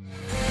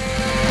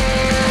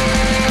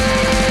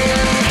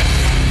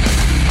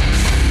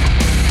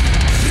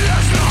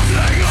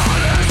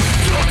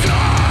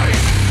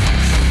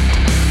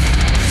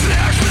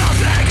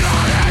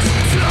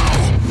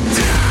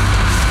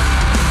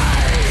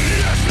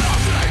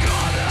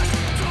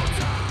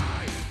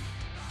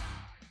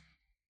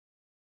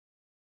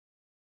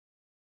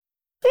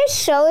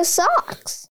 This show sucks.